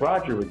up with,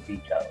 Roger would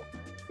veto.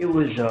 It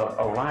was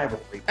a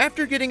rivalry.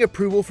 After getting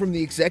approval from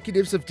the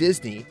executives of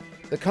Disney,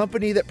 the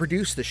company that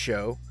produced the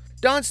show,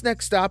 Don's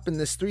next stop in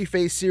this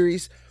 3-phase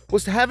series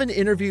was to have an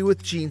interview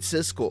with Gene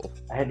Siskel.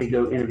 I had to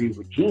go interview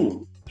with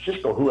Gene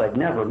Siskel, who I'd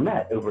never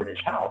met, over at his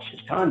house,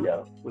 his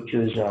condo, which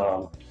is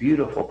a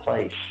beautiful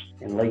place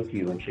in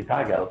Lakeview in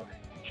Chicago.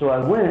 So I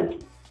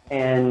went,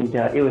 and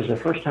it was the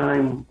first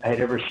time I had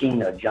ever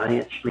seen a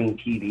giant screen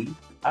TV.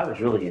 I was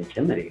really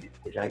intimidated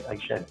because I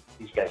said,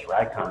 these guys were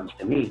icons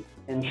to me.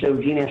 And so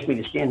Gene asked me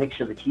to stand next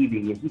to the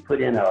TV, and he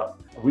put in a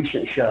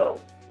recent show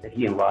that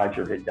he and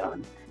Roger had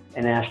done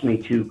and asked me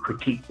to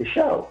critique the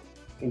show.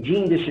 And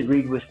Gene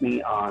disagreed with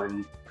me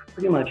on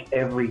pretty much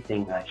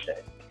everything I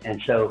said.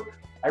 And so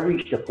I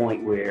reached a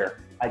point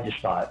where I just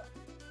thought,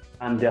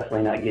 I'm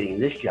definitely not getting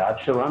this job,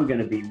 so I'm going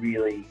to be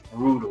really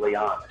brutally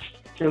honest.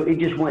 So it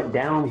just went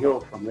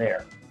downhill from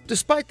there.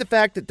 Despite the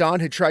fact that Don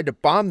had tried to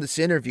bomb this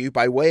interview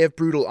by way of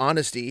brutal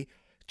honesty,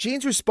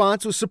 Gene's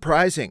response was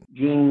surprising.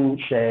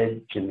 Gene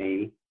said to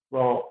me,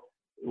 well,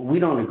 we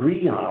don't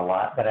agree on a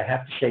lot, but I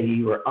have to say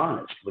you were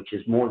honest, which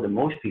is more than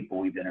most people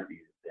we've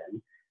interviewed have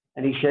been.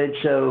 And he said,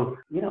 so,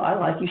 I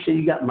like you, so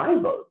you got my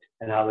vote.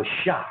 And I was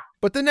shocked.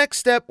 But the next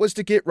step was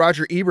to get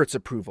Roger Ebert's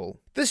approval.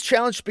 This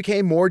challenge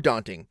became more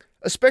daunting,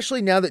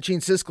 especially now that Gene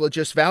Siskel had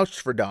just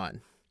vouched for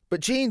Don. But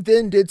Gene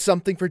then did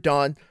something for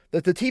Don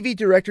that the TV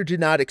director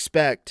did not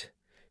expect.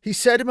 He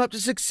set him up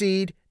to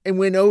succeed and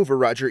win over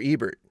Roger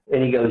Ebert.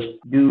 And he goes,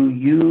 do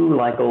you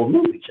like old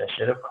movies? I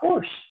said, of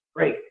course.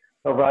 Great.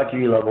 Well, Roger,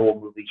 you love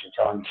old movies, and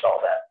tell him you saw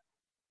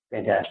that.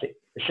 Fantastic.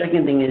 The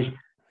second thing is,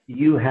 do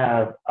you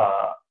have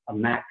a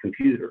Mac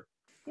computer?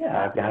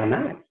 Yeah, I've got a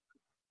Mac.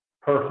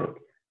 Perfect.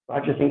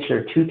 Roger thinks there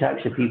are two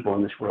types of people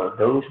in this world,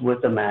 those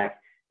with a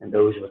Mac and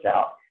those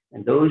without.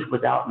 And those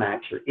without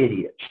Macs are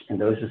idiots, and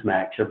those with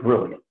Macs are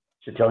brilliant.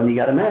 So tell him you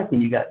got a Mac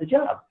and you got the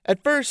job.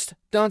 At first,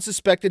 Don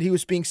suspected he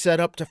was being set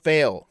up to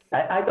fail.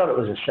 I thought it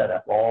was a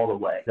setup all the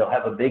way. They'll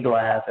have a big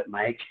laugh at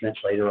my expense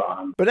later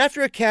on. But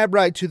after a cab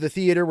ride to the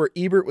theater where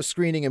Ebert was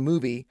screening a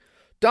movie,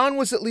 Don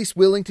was at least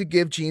willing to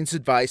give Gene's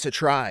advice a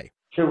try.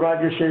 So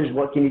Roger says,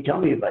 what can you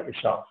tell me about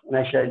yourself? And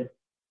I said,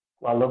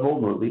 well, I love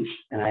old movies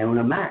and I own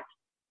a Mac.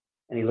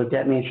 And he looked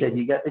at me and said,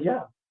 you got the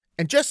job.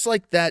 And just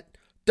like that,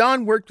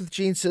 Don worked with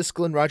Gene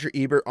Siskel and Roger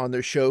Ebert on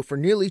their show for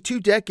nearly 2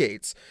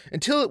 decades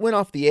until it went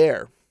off the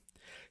air.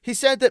 He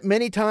said that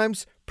many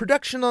times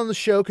production on the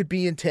show could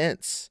be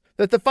intense,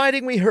 that the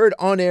fighting we heard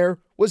on air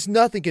was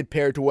nothing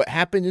compared to what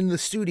happened in the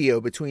studio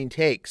between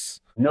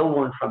takes. No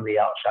one from the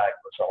outside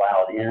was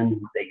allowed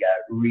in. They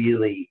got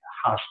really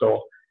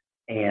hostile,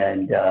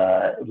 and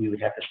we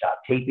would have to stop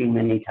taping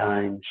many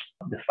times.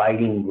 The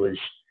fighting was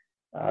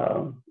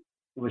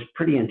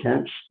pretty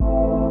intense.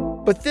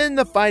 But then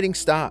the fighting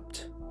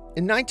stopped.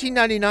 In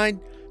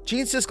 1999,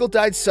 Gene Siskel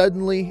died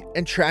suddenly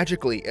and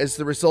tragically as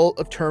the result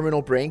of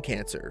terminal brain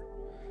cancer.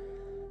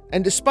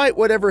 And despite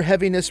whatever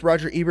heaviness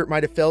Roger Ebert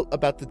might have felt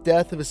about the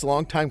death of his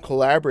longtime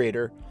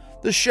collaborator,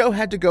 the show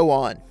had to go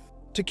on.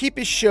 To keep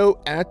his show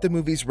at the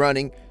movies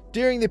running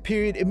during the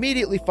period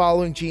immediately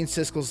following Gene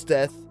Siskel's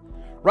death,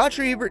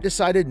 Roger Ebert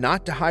decided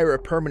not to hire a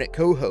permanent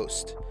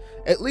co-host,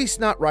 at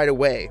least not right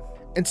away.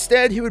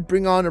 Instead, he would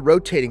bring on a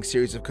rotating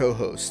series of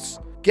co-hosts,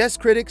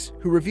 guest critics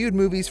who reviewed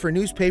movies for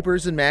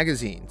newspapers and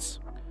magazines.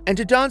 And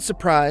to Don's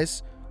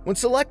surprise, when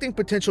selecting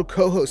potential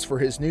co-hosts for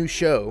his new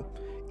show,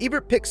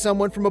 Ebert picked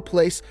someone from a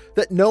place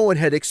that no one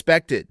had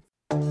expected: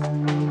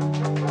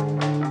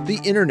 the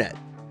internet.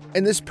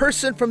 And this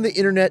person from the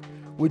internet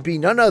would be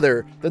none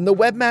other than the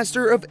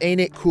webmaster of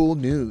Ain't It Cool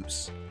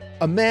News,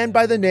 a man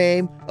by the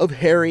name of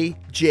Harry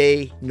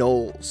J.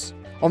 Knowles.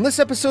 On this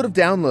episode of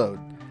Download,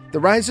 the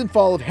rise and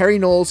fall of Harry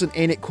Knowles and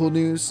Ain't It Cool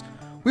News,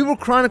 we will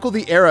chronicle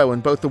the era when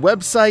both the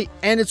website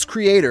and its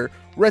creator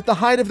were at the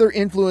height of their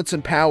influence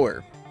and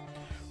power.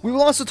 We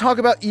will also talk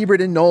about Ebert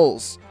and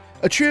Knowles,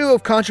 a trio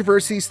of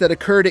controversies that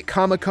occurred at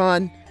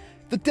Comic-Con,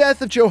 the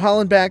death of Joe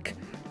Hallenbeck,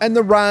 and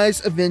the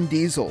rise of Vin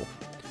Diesel.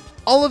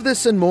 All of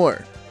this and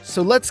more.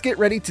 So let's get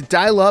ready to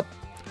dial up,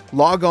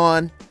 log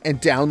on, and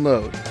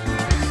download.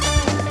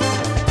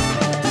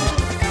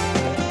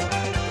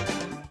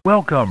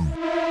 Welcome